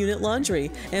 in-unit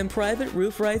laundry, and private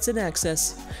roof rights and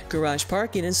access. Garage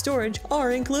parking and storage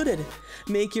are included.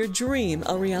 Make your dream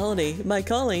a reality by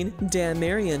calling Dan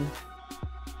Marion.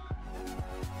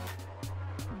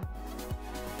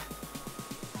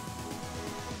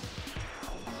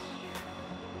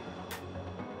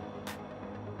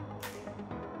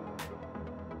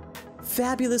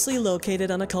 Fabulously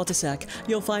located on a cul-de-sac,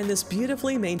 you'll find this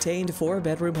beautifully maintained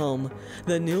 4-bedroom home.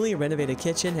 The newly renovated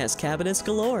kitchen has cabinets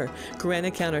galore,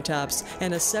 granite countertops,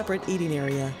 and a separate eating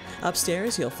area.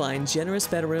 Upstairs, you'll find generous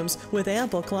bedrooms with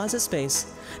ample closet space.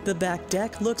 The back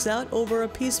deck looks out over a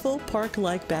peaceful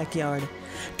park-like backyard.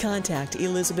 Contact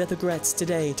Elizabeth Gretz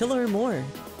today to learn more.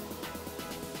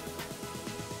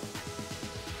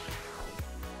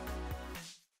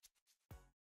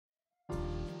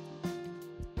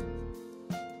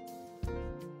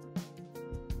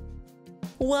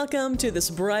 Welcome to this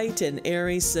bright and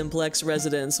airy simplex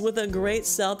residence with a great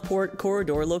Southport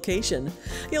corridor location.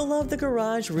 You'll love the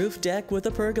garage roof deck with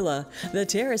a pergola, the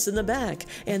terrace in the back,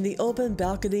 and the open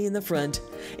balcony in the front.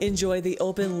 Enjoy the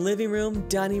open living room,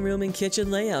 dining room, and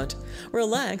kitchen layout.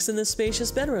 Relax in the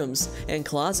spacious bedrooms and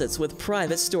closets with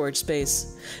private storage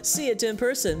space. See it in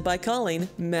person by calling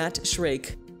Matt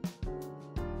Schrake.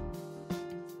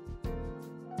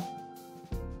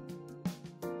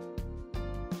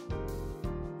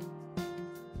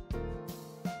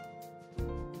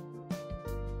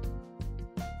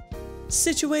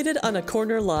 Situated on a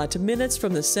corner lot minutes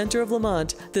from the center of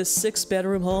Lamont, this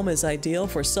 6-bedroom home is ideal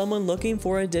for someone looking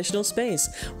for additional space,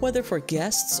 whether for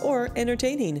guests or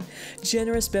entertaining.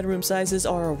 Generous bedroom sizes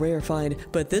are a rare find,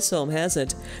 but this home has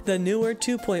it. The newer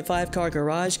 2.5-car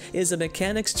garage is a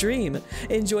mechanic's dream.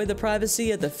 Enjoy the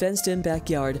privacy of the fenced-in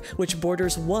backyard, which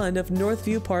borders one of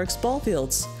Northview Park's ball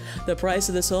fields. The price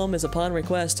of this home is upon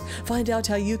request. Find out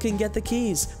how you can get the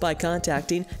keys by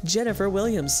contacting Jennifer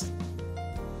Williams.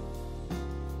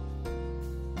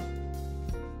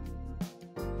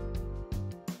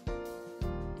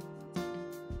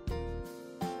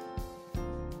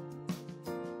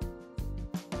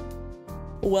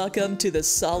 Welcome to the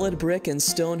solid brick and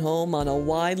stone home on a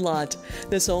wide lot.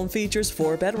 This home features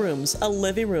 4 bedrooms, a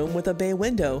living room with a bay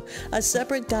window, a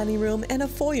separate dining room, and a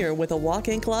foyer with a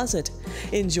walk-in closet.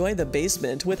 Enjoy the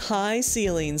basement with high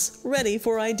ceilings, ready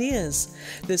for ideas.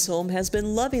 This home has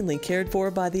been lovingly cared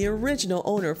for by the original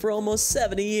owner for almost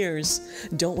 70 years.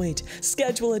 Don't wait.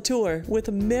 Schedule a tour with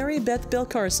Mary Beth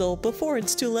Belcarcel before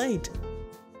it's too late.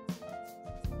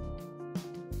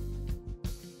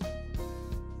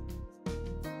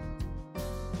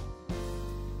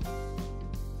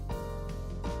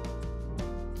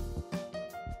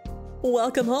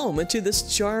 Welcome home to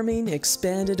this charming,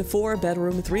 expanded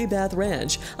 4-bedroom, 3-bath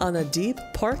ranch on a deep,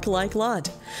 park-like lot.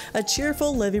 A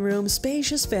cheerful living room,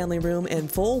 spacious family room,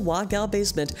 and full walkout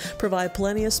basement provide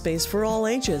plenty of space for all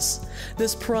ages.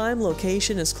 This prime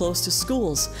location is close to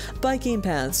schools, biking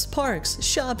paths, parks,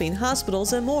 shopping,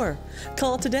 hospitals, and more.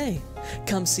 Call today.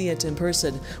 Come see it in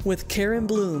person with Karen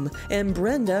Bloom and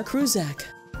Brenda Kruzak.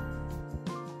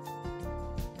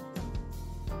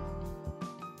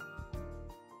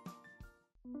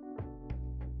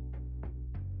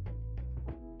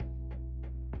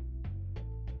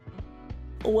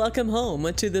 Welcome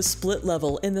home to the split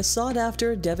level in the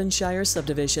sought-after Devonshire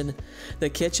subdivision. The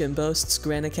kitchen boasts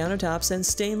granite countertops and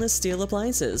stainless steel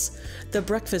appliances. The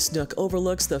breakfast nook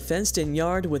overlooks the fenced-in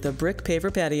yard with a brick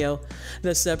paver patio.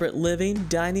 The separate living,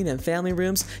 dining, and family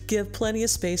rooms give plenty of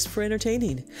space for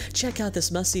entertaining. Check out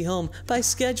this must-see home by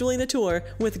scheduling a tour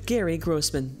with Gary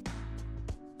Grossman.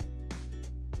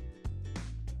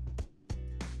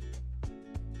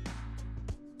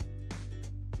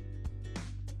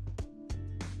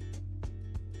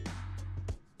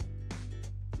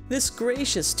 This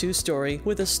gracious two-story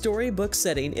with a storybook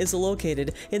setting is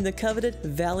located in the coveted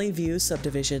Valley View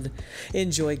subdivision.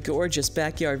 Enjoy gorgeous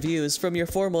backyard views from your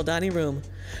formal dining room.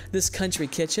 This country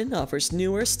kitchen offers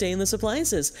newer stainless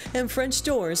appliances and French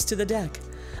doors to the deck.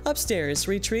 Upstairs,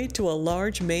 retreat to a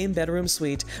large main bedroom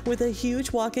suite with a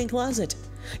huge walk-in closet.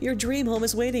 Your dream home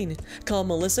is waiting. Call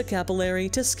Melissa Capillari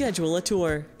to schedule a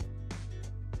tour.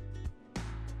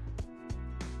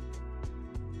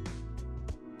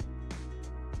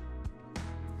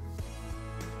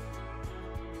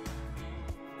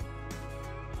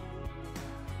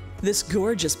 This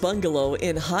gorgeous bungalow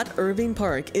in Hot Irving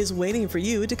Park is waiting for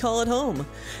you to call it home.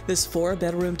 This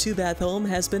 4-bedroom, 2-bath home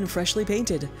has been freshly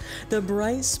painted. The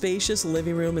bright, spacious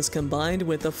living room is combined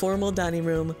with the formal dining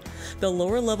room. The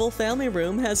lower-level family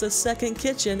room has a second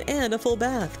kitchen and a full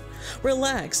bath.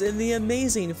 Relax in the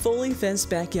amazing, fully fenced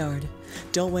backyard.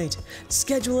 Don't wait.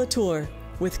 Schedule a tour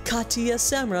with Katia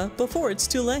Samra before it's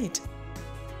too late.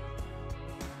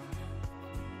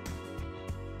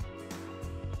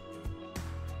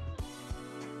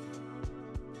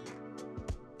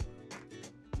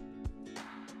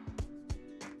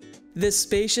 This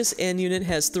spacious inn unit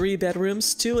has 3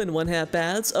 bedrooms, 2 1/2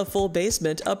 baths, a full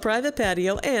basement, a private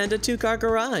patio, and a 2-car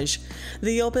garage.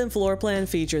 The open floor plan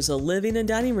features a living and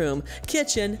dining room,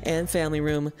 kitchen, and family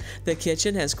room. The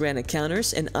kitchen has granite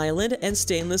counters, an island, and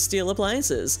stainless steel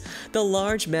appliances. The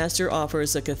large master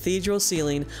offers a cathedral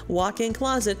ceiling, walk-in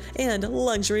closet, and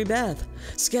luxury bath.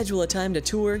 Schedule a time to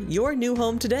tour your new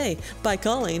home today by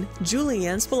calling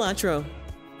Julianne Spilatro.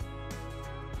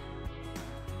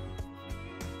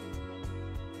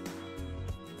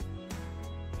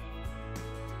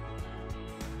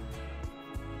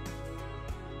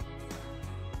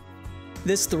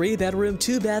 This 3-bedroom,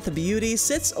 2-bath beauty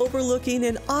sits overlooking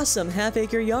an awesome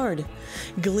half-acre yard.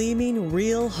 Gleaming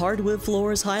real hardwood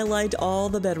floors highlight all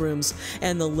the bedrooms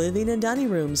and the living and dining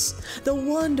rooms. The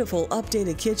wonderful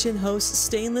updated kitchen hosts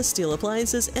stainless steel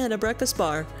appliances and a breakfast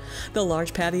bar. The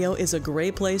large patio is a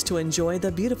great place to enjoy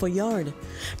the beautiful yard.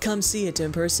 Come see it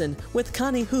in person with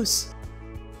Connie Hoos.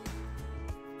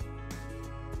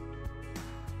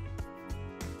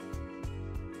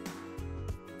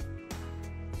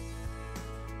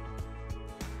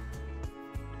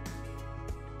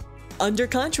 Under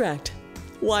contract.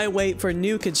 Why wait for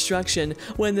new construction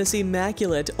when this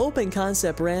immaculate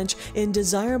open-concept ranch in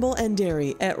desirable and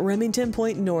dairy at Remington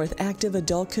Point North Active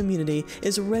Adult Community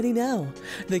is ready now.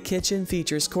 The kitchen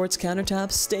features quartz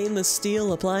countertops, stainless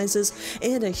steel appliances,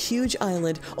 and a huge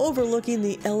island overlooking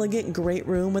the elegant great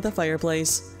room with a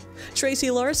fireplace.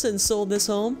 Tracy Larson sold this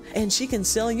home, and she can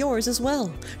sell yours as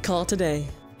well. Call today.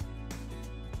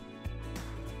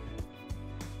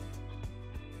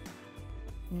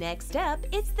 Next up,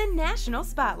 it's the National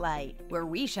Spotlight, where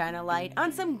we shine a light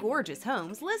on some gorgeous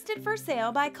homes listed for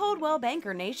sale by Coldwell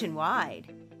Banker nationwide.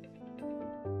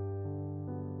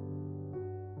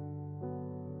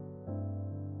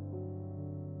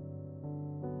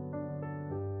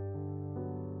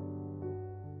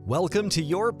 Welcome to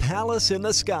your palace in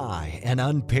the sky, an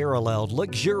unparalleled,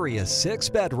 luxurious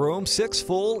 6-bedroom, 6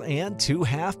 full, and 2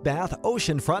 half-bath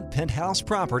oceanfront penthouse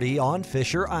property on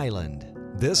Fisher Island.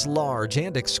 This large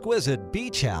and exquisite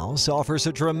beach house offers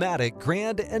a dramatic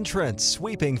grand entrance,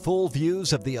 sweeping full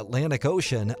views of the Atlantic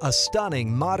Ocean, a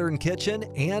stunning modern kitchen,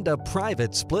 and a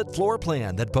private split floor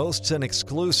plan that boasts an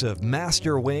exclusive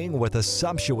master wing with a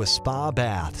sumptuous spa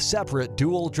bath, separate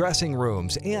dual dressing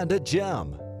rooms, and a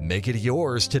gym. Make it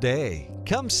yours today.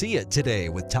 Come see it today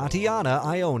with Tatiana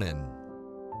Ionin.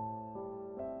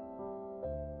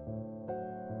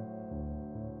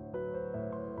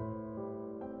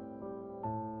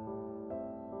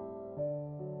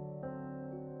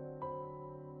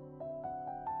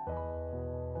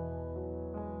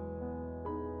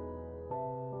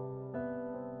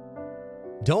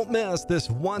 Don't miss this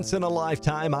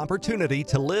once-in-a-lifetime opportunity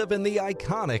to live in the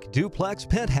iconic duplex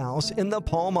penthouse in the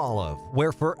Palmolive,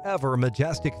 where forever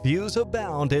majestic views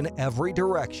abound in every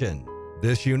direction.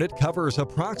 This unit covers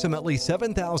approximately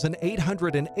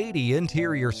 7,880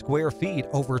 interior square feet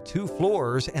over 2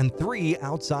 floors and 3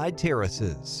 outside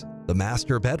terraces. The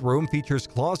master bedroom features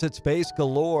closet space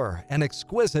galore, an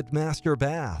exquisite master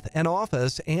bath, an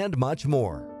office, and much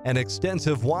more. An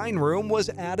extensive wine room was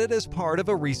added as part of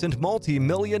a recent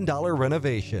multi-million-dollar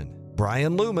renovation.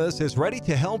 Brian Loomis is ready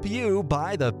to help you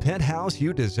buy the penthouse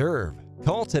you deserve.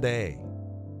 Call today.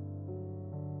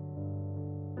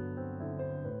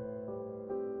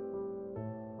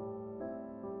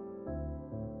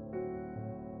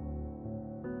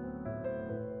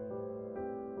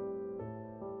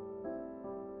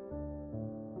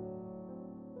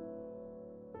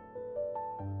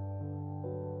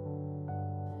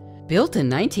 Built in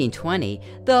 1920,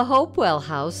 the Hopewell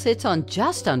House sits on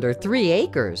just under 3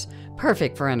 acres.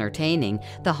 Perfect for entertaining,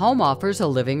 the home offers a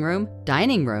living room,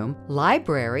 dining room,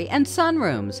 library, and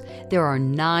sunrooms. There are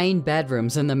 9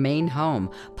 bedrooms in the main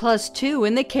home, plus 2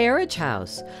 in the carriage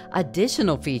house.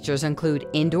 Additional features include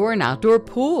indoor and outdoor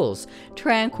pools,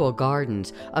 tranquil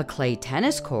gardens, a clay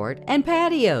tennis court, and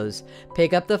patios.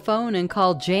 Pick up the phone and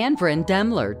call Janvrin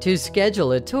Demler to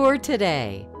schedule a tour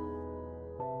today.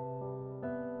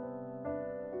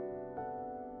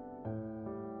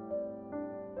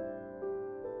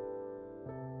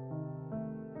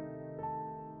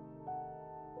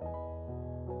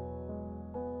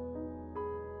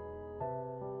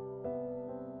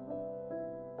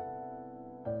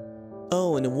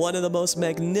 Own one of the most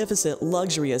magnificent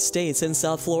luxury estates in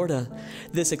South Florida.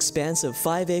 This expansive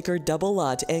 5-acre double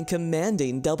lot and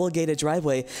commanding double-gated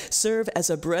driveway serve as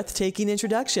a breathtaking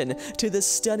introduction to this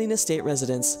stunning estate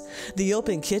residence. The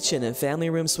open kitchen and family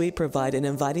room suite provide an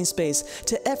inviting space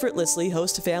to effortlessly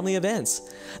host family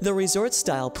events. The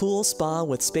resort-style pool spa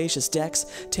with spacious decks,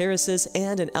 terraces,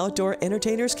 and an outdoor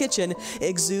entertainer's kitchen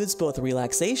exudes both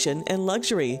relaxation and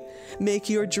luxury. Make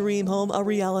your dream home a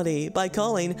reality by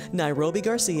calling Nairobi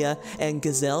Garcia and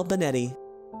Gazelle Benetti.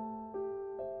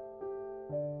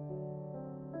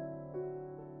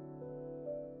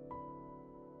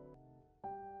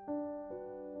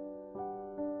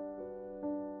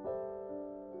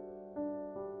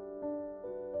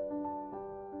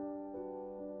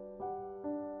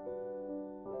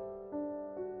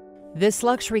 This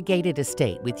luxury gated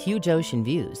estate with huge ocean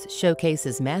views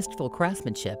showcases masterful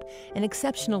craftsmanship and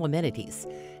exceptional amenities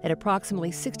at approximately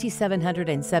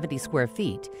 6,770 square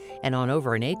feet and on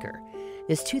over an acre.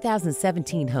 This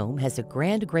 2017 home has a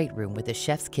grand great room with a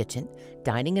chef's kitchen,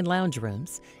 dining and lounge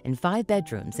rooms, and 5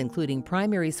 bedrooms, including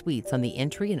primary suites on the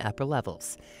entry and upper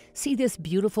levels. See this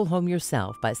beautiful home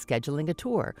yourself by scheduling a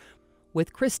tour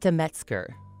with Krista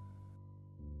Metzger.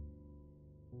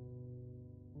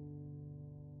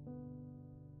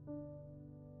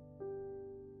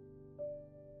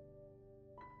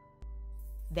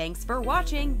 Thanks for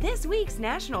watching this week's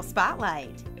National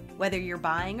Spotlight. Whether you're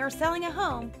buying or selling a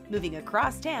home, moving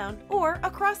across town, or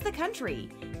across the country,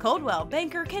 Coldwell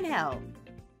Banker can help.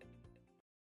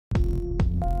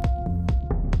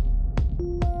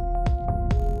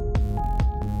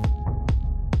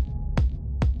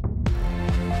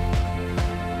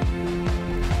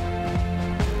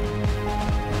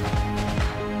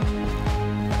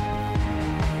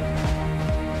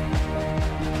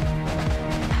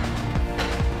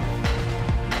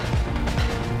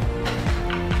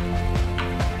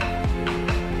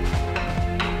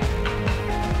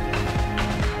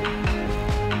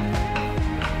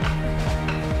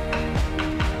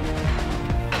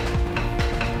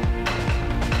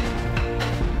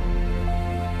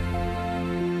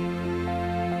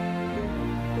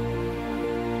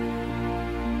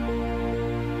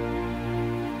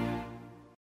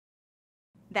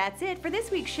 That's it for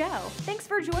this week's show. Thanks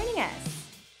for joining us.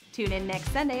 Tune in next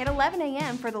Sunday at 11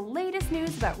 a.m. for the latest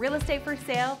news about real estate for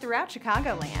sale throughout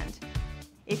Chicagoland.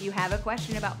 If you have a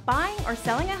question about buying or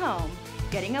selling a home,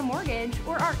 getting a mortgage,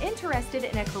 or are interested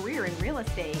in a career in real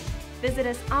estate, visit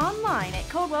us online at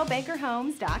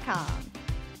coldwellbankerhomes.com.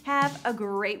 Have a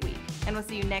great week, and we'll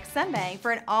see you next Sunday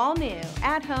for an all-new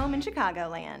At Home in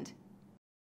Chicagoland.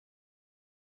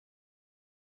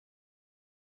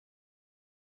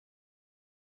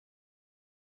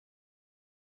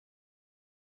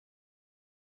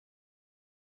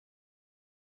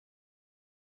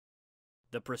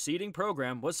 The preceding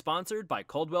program was sponsored by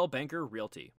Coldwell Banker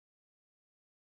Realty.